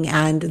helping,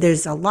 and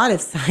there's a lot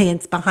of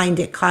science behind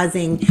it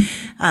causing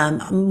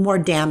more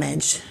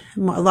damage, a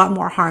lot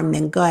more harm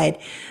than good.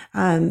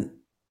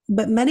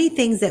 But many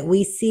things that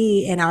we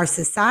see in our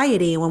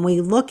society, when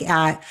we look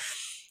at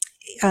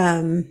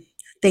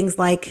things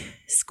like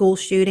school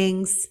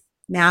shootings,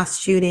 mass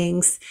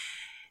shootings,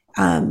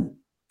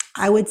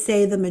 I would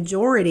say the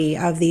majority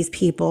of these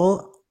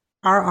people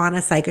are on a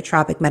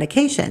psychotropic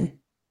medication.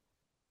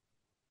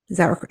 Is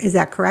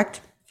that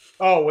correct?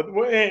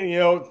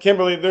 Oh,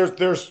 Kimberly,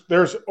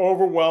 there's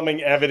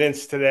overwhelming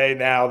evidence today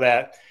now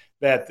that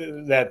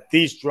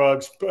these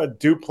drugs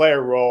do play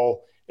a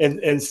role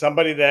in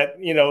somebody that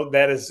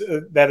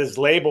is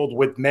labeled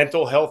with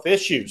mental health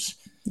issues.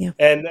 Yeah.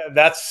 And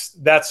that's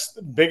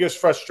the biggest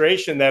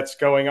frustration that's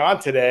going on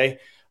today.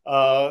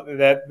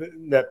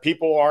 That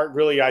people aren't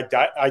really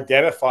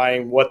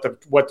identifying what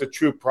the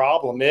true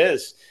problem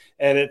is,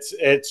 and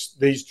it's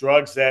these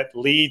drugs that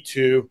lead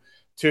to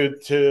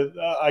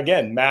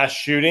again, mass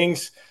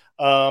shootings.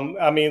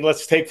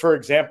 Let's take, for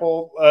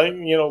example,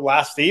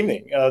 last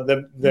evening,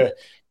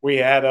 we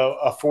had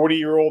a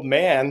 40-year-old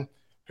man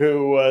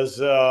who was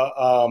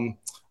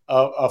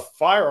a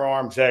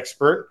firearms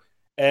expert,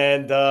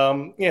 and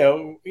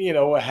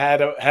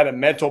had a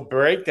mental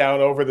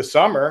breakdown over the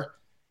summer,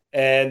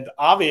 and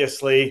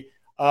obviously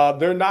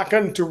they're not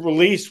going to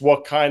release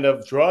what kind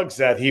of drugs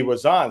that he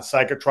was on,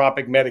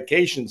 psychotropic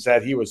medications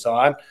that he was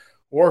on,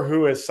 or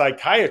who his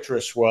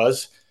psychiatrist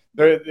was.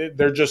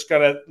 They're just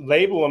going to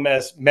label him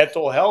as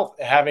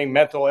having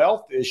mental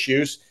health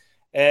issues.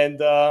 And,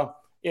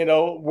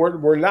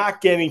 we're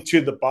not getting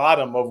to the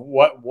bottom of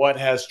what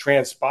has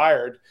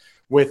transpired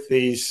with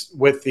the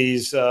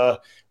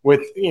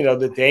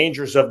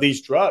dangers of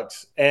these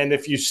drugs. And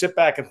if you sit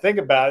back and think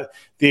about it,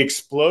 the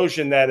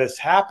explosion that has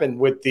happened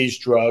with these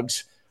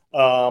drugs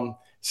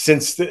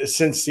since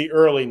the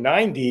early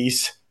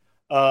 90s,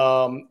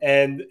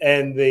 and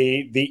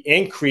the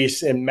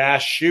increase in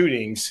mass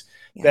shootings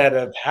that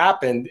have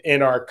happened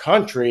in our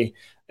country,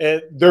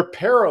 they're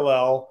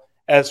parallel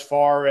as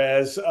far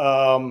as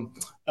the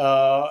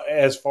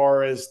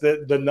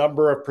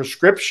number of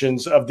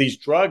prescriptions of these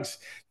drugs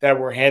that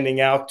we're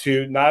handing out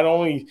to not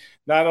only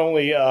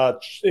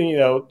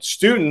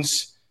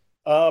students,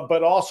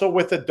 but also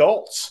with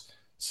adults.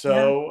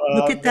 So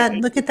look at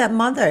that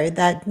mother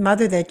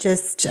that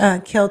just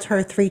killed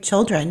her 3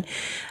 children.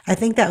 I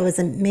think that was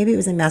maybe it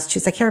was in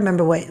Massachusetts. I can't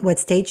remember what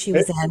state she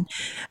was in,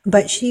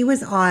 but she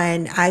was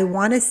on, I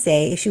want to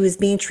say she was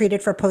being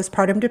treated for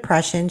postpartum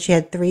depression. She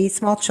had 3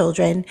 small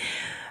children,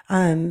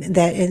 and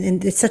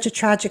it's such a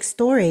tragic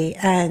story.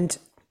 And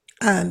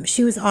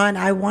she was on,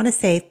 I want to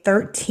say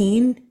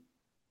 13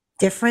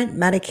 different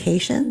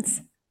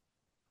medications.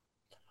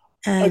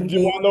 And do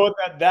you want to know what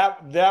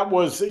that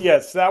was?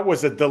 Yes, that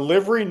was a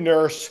delivery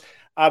nurse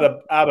out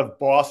of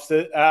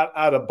Boston.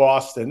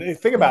 And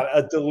think about it,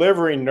 a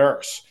delivery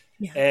nurse.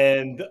 Yeah.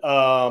 And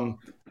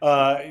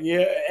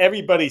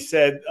everybody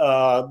said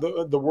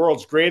the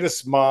world's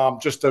greatest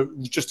mom, just a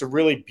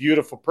really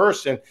beautiful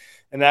person.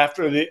 And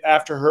after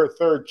her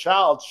 3rd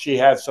child, she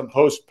had some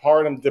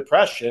postpartum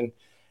depression,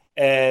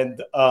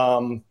 and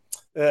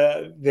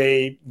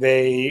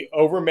they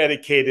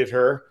over-medicated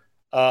her.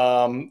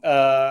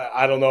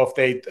 I don't know if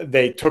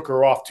they took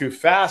her off too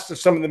fast of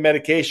some of the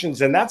medications,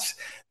 and that's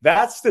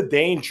the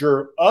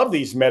danger of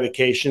these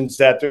medications,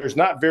 that there's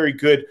not very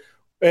good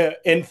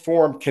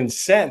informed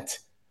consent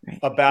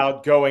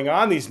about going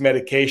on these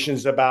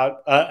medications,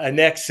 about an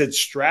exit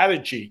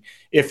strategy.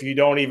 If you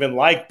don't even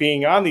like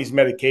being on these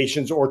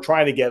medications or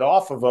trying to get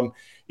off of them,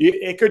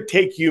 it could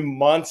take you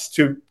months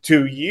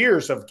to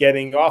years of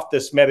getting off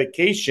this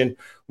medication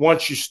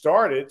once you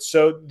start it.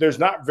 So there's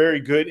not very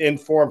good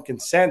informed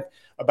consent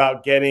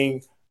about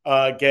getting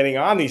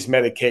on these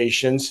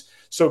medications.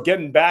 So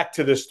getting back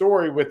to the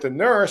story with the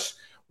nurse,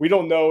 we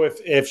don't know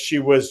if she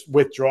was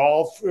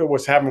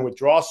having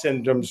withdrawal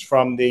symptoms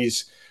from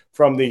these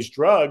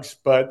drugs,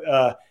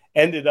 but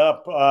ended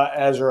up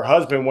as her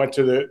husband went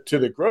to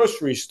the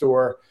grocery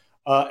store,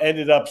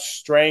 ended up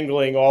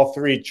strangling all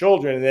 3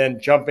 children and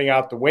then jumping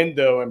out the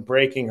window and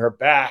breaking her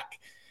back.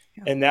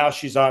 Yeah. And now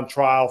she's on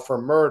trial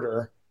for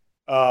murder.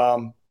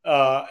 And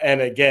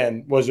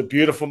again, was a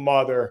beautiful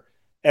mother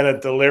and a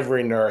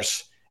delivery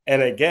nurse.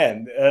 And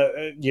again,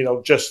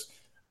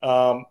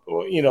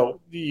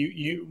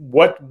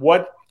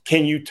 what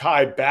can you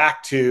tie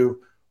back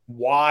to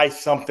why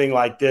something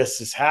like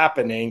this is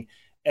happening?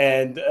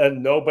 And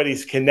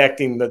nobody's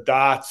connecting the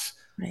dots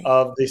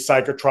of the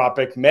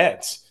psychotropic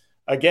meds.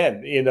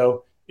 Again,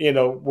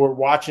 we're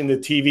watching the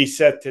TV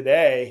set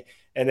today,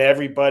 and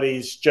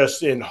everybody's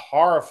just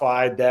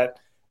horrified that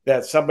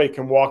somebody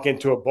can walk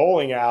into a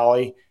bowling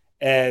alley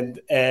and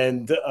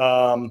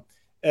a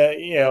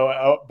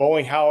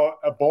bowling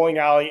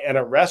alley and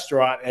a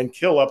restaurant and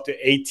kill up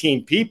to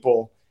 18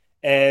 people.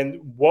 And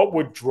what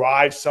would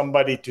drive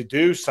somebody to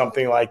do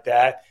something like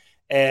that?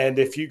 And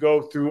if you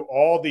go through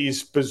all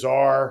these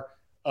bizarre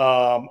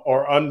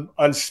or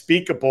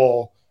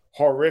unspeakable,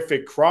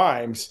 horrific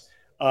crimes,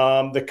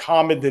 the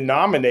common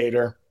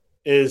denominator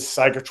is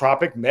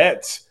psychotropic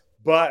meds.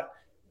 But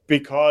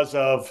because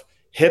of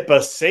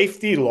HIPAA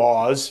safety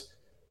laws,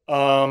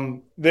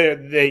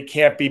 they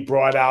can't be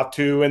brought out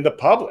to in the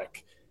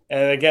public.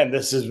 And again,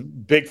 this is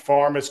big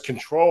pharma's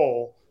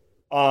control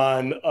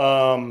on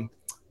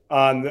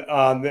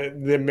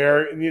the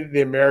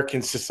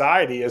American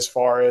society as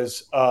far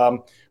as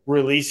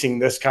releasing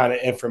this kind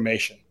of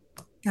information.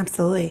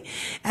 Absolutely.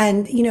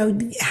 And,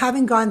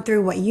 having gone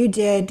through what you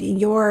did,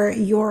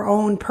 your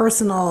own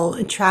personal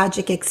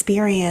tragic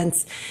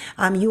experience,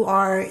 you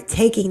are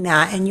taking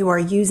that and you are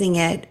using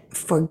it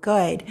for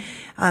good.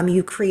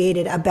 You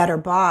created a better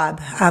Bob.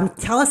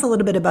 Tell us a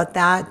little bit about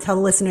that. Tell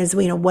listeners,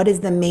 what is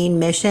the main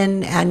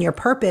mission and your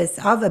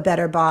purpose of a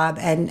better Bob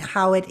and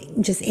how it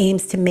just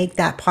aims to make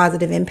that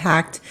positive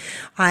impact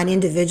on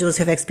individuals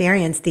who have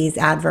experienced these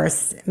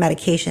adverse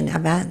medication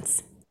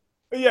events.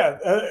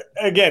 Yeah,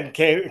 again,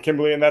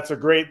 Kimberly, and that's a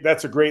great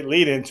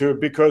lead into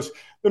it, because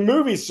the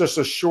movie's just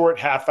a short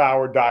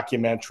half-hour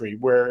documentary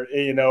where,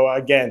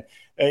 again,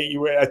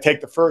 I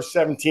take the first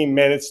 17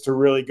 minutes to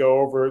really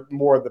go over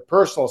more of the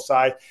personal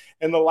side,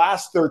 and the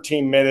last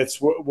 13 minutes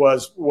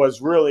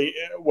was really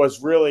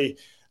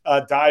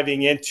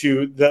diving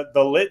into the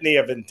litany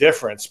of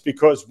indifference,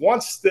 because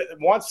once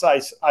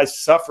I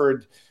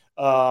suffered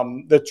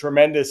the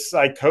tremendous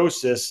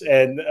psychosis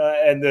and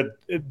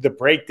the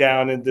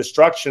breakdown and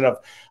destruction of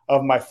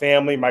my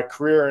family, my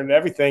career, and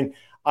everything,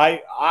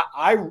 I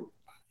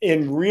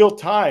in real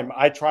time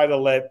I try to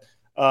let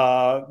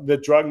the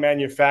drug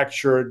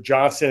manufacturer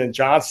Johnson &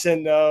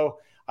 Johnson know.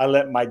 I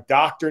let my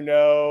doctor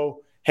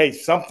know, hey,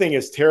 something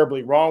is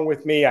terribly wrong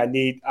with me. I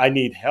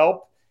need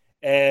help.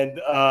 And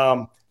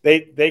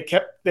they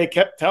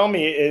kept telling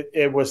me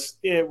it was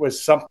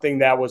something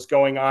that was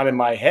going on in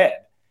my head.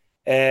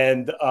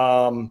 And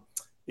that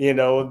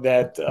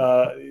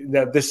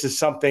this is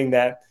something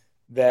that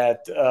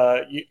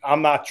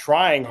I'm not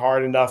trying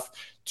hard enough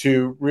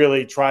to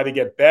really try to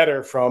get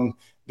better from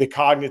the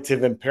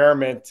cognitive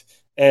impairment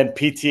and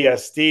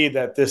PTSD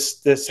that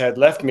this had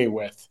left me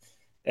with.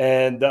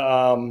 And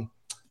that's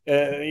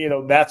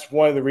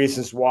one of the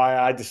reasons why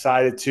I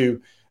decided to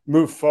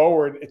move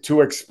forward to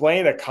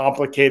explain a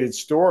complicated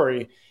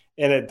story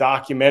in a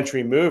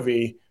documentary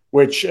movie,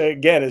 which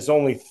again is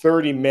only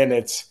 30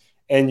 minutes.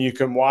 And you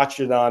can watch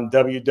it on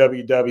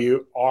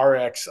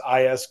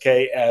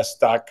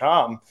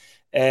www.rxisks.com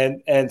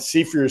and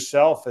see for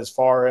yourself as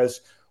far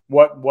as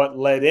what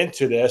led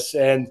into this.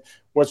 And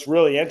what's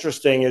really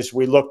interesting is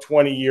we look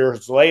 20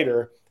 years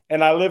later,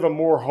 and I live a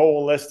more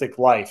holistic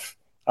life.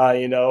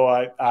 I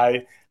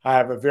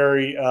have a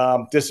very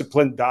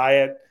disciplined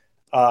diet.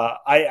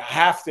 I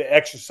have to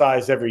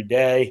exercise every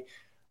day.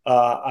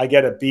 I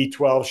get a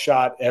B12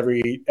 shot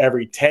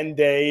every 10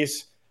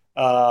 days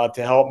to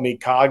help me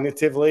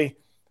cognitively.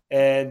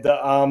 And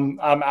I'm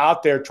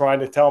out there trying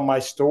to tell my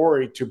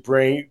story to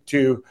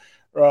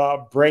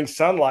bring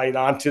sunlight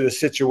onto the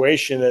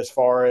situation as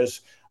far as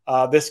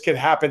this could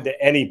happen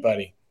to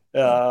anybody.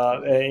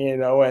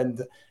 And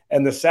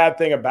the sad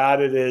thing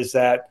about it is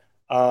that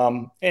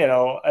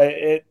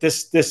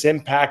this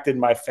impacted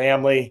my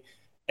family,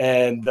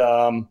 and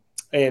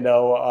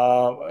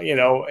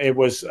it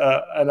was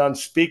an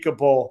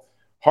unspeakable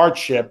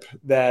hardship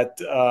that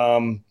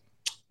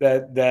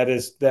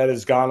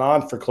has gone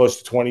on for close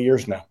to 20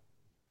 years now.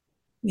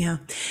 Yeah.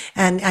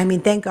 And I mean,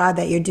 thank God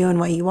that you're doing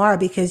what you are,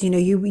 because,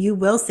 you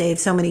will save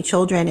so many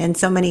children and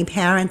so many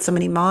parents, so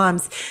many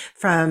moms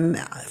from,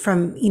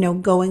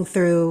 going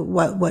through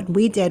what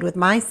we did with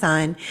my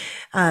son,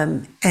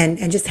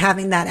 and just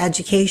having that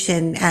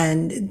education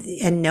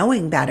and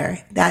knowing better,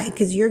 that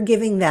because you're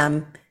giving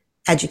them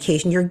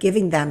education, you're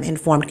giving them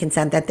informed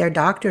consent that their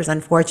doctors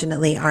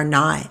unfortunately are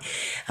not.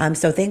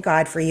 So thank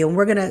God for you. And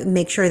we're going to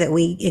make sure that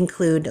we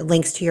include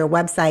links to your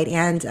website,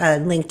 and a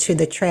link to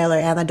the trailer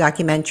and the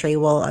documentary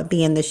will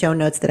be in the show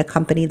notes that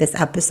accompany this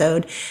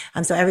episode.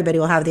 So everybody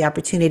will have the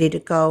opportunity to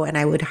go, and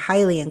I would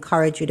highly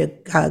encourage you to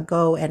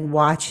go and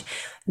watch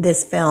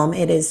this film.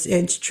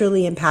 It's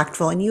truly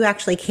impactful. And you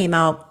actually came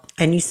out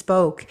and you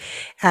spoke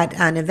at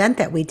an event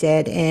that we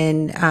did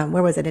in,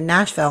 where was it? In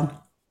Nashville.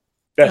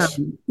 Yes.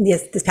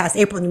 This past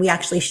April, and we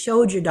actually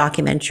showed your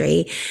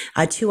documentary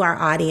to our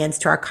audience,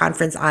 to our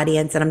conference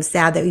audience. And I'm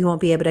sad that you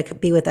won't be able to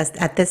be with us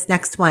at this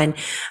next one.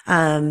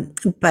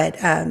 But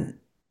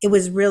it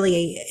was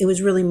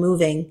really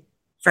moving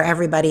for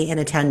everybody in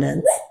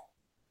attendance.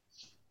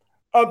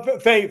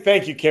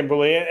 Thank you,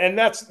 Kimberly. And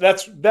that's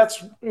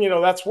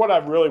what I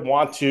really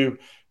want to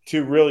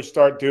really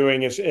start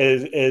doing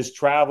is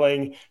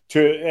traveling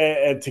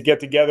to get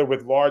together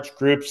with large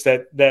groups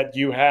that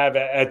you have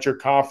at your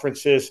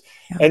conferences,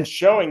 and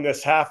showing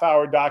this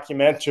half-hour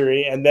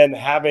documentary, and then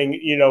having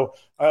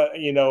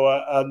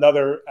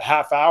another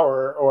half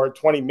hour or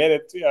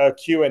 20-minute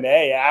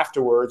Q&A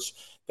afterwards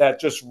that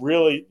just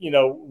really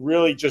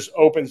just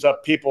opens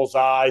up people's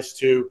eyes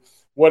to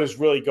what is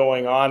really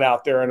going on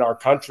out there in our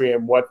country,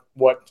 and what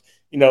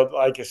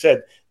like I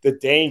said, the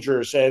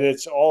dangers. And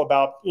it's all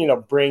about,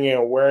 bringing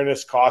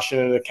awareness, caution,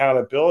 and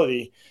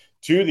accountability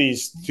to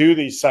these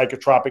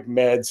psychotropic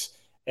meds,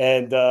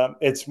 And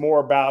it's more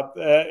about,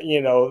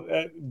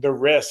 the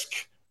risk,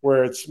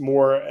 where it's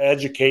more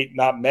educate,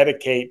 not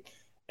medicate.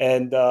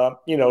 And,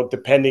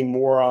 depending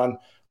more on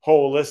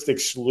holistic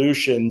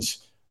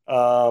solutions,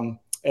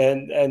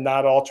 and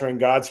not altering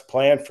God's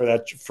plan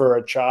for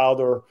a child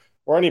or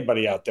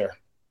anybody out there.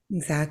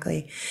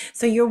 Exactly.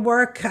 So your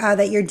work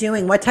that you're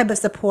doing, what type of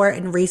support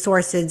and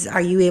resources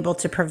are you able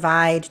to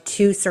provide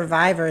to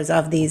survivors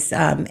of these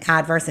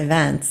adverse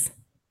events?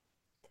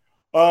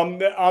 On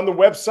the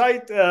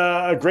website,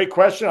 a great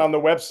question. On the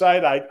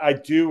website, I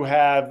do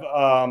have,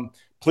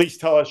 please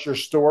tell us your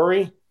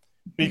story,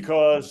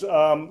 because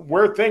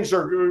where things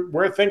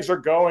are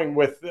going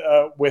with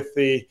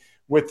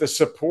the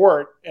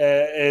support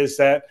is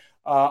that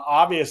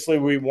obviously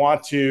we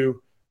want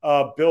to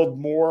build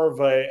more of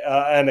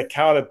an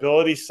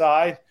accountability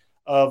side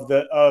of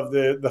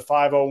the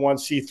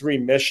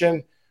 501c3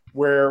 mission,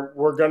 where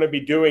we're going to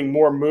be doing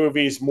more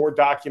movies, more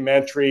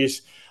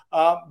documentaries.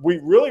 We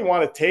really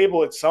want to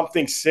table it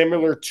something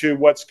similar to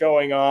what's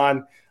going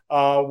on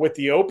with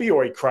the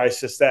opioid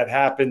crisis that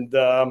happened,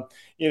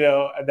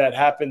 that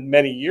happened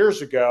many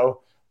years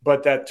ago,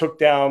 but that took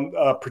down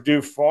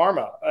Purdue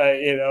Pharma.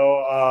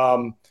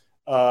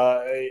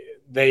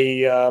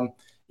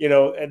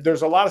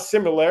 There's a lot of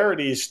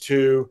similarities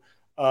to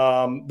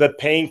the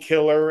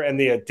painkiller and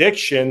the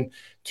addiction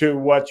to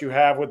what you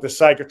have with the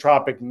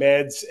psychotropic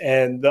meds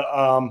and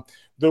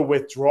the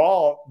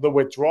withdrawal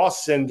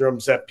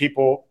syndromes that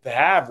people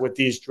have with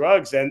these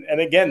drugs, and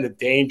again, the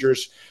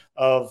dangers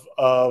of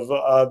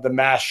the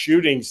mass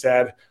shootings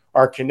that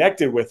are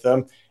connected with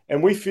them.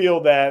 And we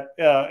feel that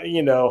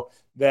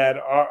that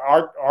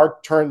our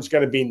turn's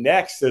going to be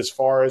next, as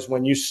far as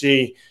when you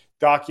see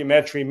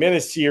documentary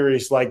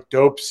miniseries like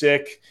Dope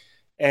Sick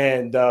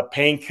and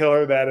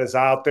Painkiller that is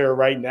out there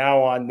right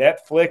now on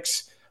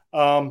Netflix.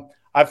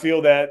 I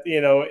feel that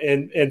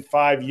in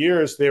 5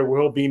 years there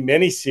will be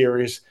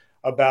miniseries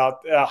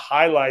about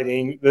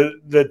highlighting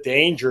the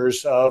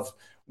dangers of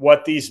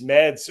what these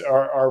meds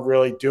are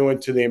really doing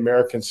to the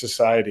American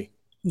society.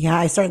 Yeah,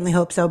 I certainly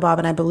hope so, Bob.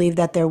 And I believe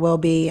that there will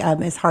be,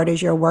 as hard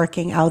as you're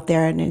working out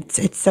there. And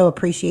it's so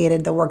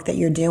appreciated, the work that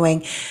you're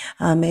doing.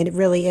 It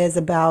really is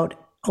about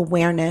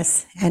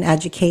awareness and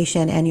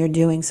education, and you're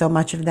doing so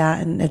much of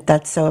that, and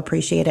that's so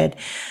appreciated.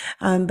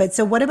 But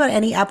so what about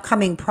any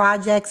upcoming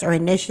projects or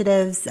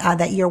initiatives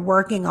that you're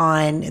working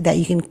on that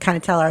you can kind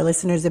of tell our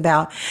listeners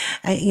about,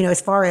 as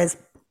far as,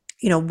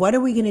 what are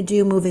we going to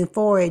do moving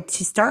forward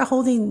to start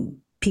holding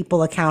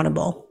people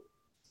accountable?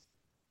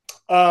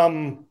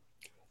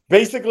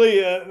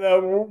 Basically,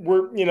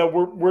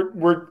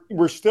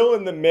 we're still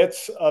in the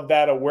midst of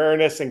that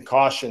awareness and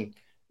caution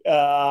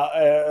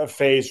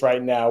phase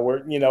right now.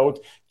 We're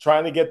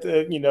trying to get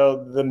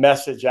the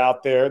message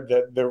out there,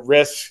 the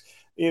risks,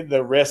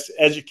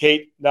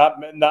 educate,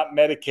 not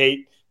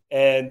medicate,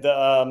 and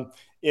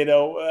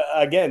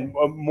again,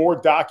 more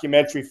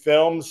documentary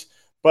films.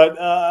 But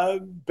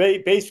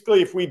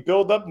basically, if we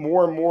build up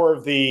more and more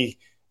of the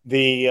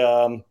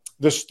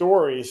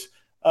stories,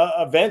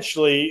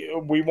 eventually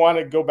we want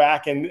to go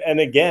back and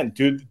again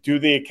do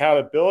the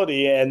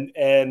accountability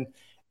and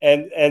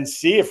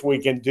see if we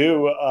can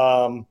do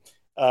a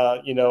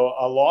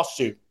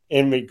lawsuit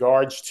in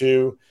regards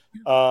to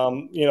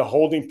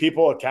holding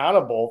people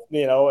accountable,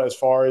 as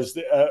far as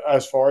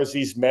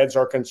these meds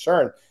are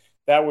concerned.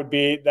 That would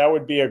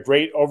be a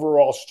great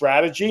overall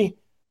strategy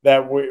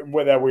that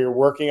we're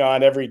working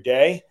on every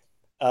day.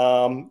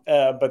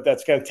 But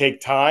that's going to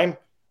take time.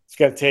 It's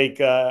going to take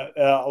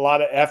a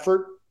lot of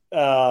effort.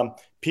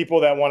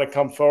 People that want to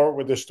come forward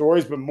with their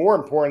stories, but more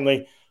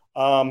importantly,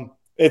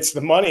 it's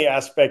the money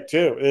aspect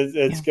too.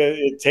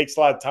 It takes a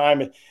lot of time.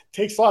 It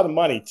takes a lot of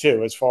money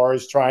too, as far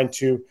as trying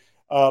to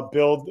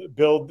build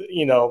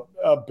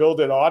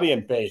an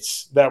audience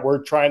base that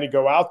we're trying to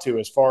go out to,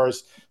 as far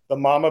as the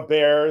mama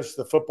bears,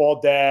 the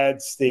football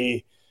dads,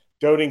 the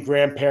doting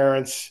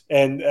grandparents,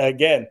 and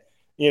again,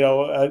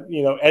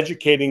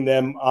 educating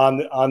them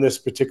on this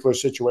particular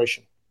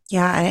situation.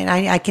 Yeah, and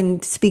I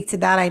can speak to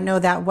that. I know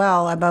that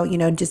well about,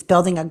 just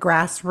building a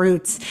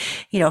grassroots,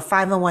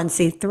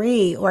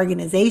 501c3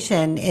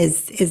 organization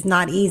is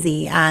not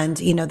easy. And,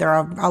 there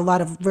are a lot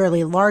of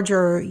really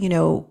larger,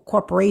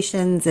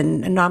 corporations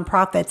and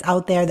nonprofits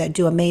out there that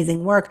do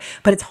amazing work,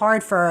 but it's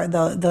hard for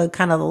the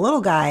kind of the little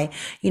guy,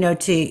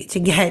 to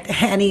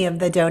get any of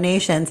the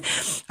donations.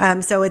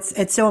 So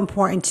it's so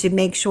important to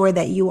make sure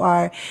that you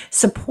are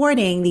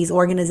supporting these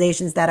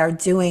organizations that are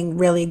doing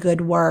really good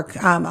work.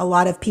 A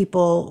lot of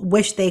people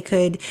wish they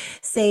could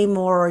say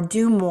more or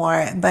do more,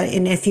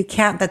 and if you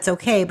can't, that's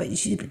okay. But you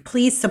should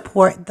please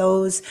support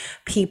those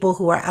people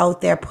who are out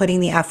there putting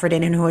the effort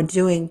in and who are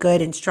doing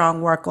good and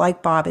strong work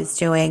like Bob is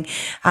doing.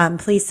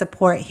 Please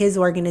support his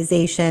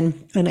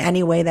organization in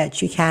any way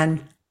that you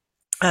can.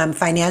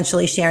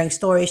 Financially, sharing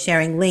stories,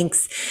 sharing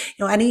links,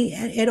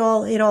 it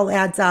all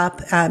adds up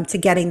to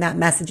getting that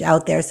message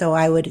out there. So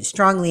I would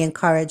strongly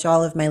encourage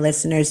all of my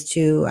listeners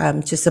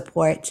to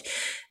support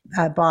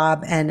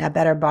Bob and a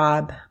better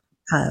Bob.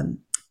 And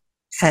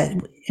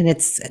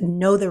it's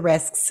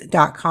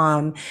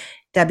knowtherisks.com.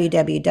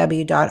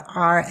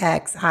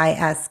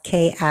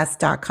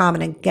 www.rxisks.com.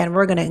 And again,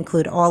 we're going to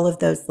include all of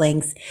those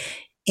links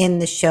in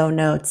the show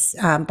notes.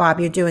 Bob,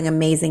 you're doing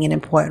amazing and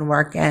important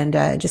work, and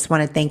just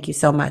want to thank you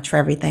so much for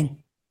everything.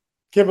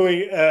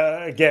 Kimberly,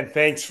 again,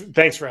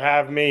 thanks for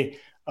having me,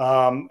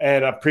 and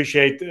I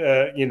appreciate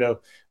the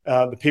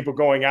people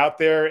going out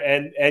there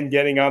and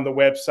getting on the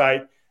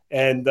website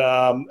and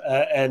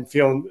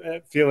feeling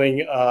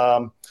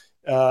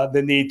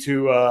the need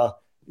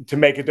to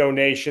make a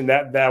donation.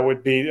 That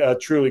would be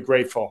truly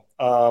grateful.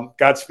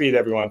 Godspeed,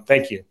 everyone.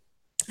 Thank you.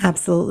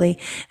 Absolutely.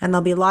 And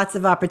there'll be lots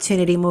of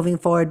opportunity moving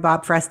forward,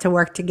 Bob, for us to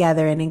work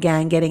together. And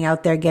again, getting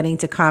out there, getting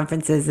to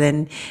conferences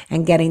and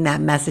getting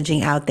that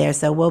messaging out there.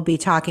 So we'll be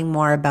talking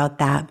more about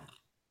that.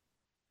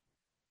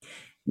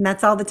 And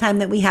that's all the time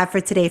that we have for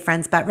today,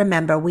 friends. But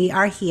remember, we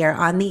are here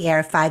on the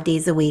air 5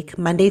 days a week,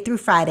 Monday through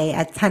Friday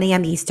at 10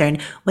 a.m. Eastern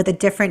with a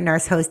different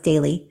nurse host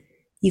daily.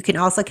 You can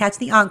also catch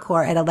the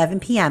encore at 11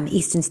 p.m.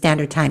 Eastern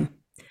Standard Time.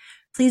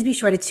 Please be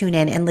sure to tune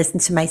in and listen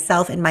to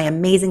myself and my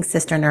amazing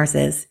sister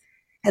nurses.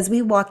 As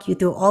we walk you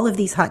through all of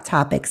these hot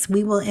topics,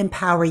 we will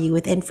empower you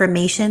with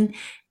information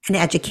and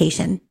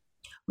education.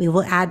 We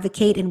will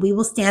advocate and we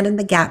will stand in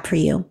the gap for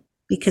you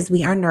because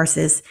we are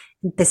nurses.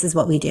 And this is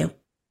what we do.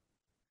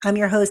 I'm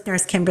your host,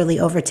 Nurse Kimberly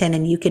Overton,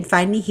 and you can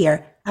find me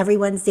here every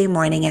Wednesday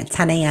morning at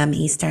 10 a.m.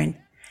 Eastern.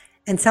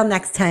 Until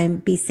next time,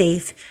 be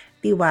safe,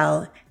 be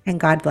well, and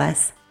God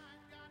bless.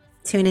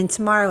 Tune in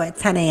tomorrow at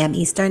 10 a.m.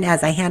 Eastern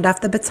as I hand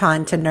off the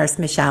baton to Nurse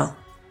Michelle.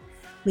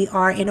 We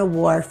are in a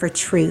war for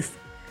truth.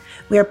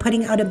 We are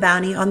putting out a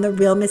bounty on the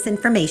real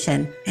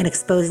misinformation and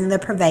exposing the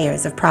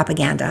purveyors of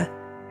propaganda.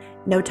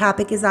 No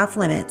topic is off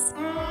limits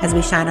as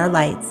we shine our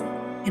lights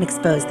and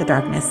expose the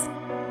darkness.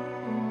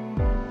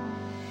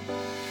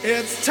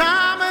 It's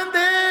time and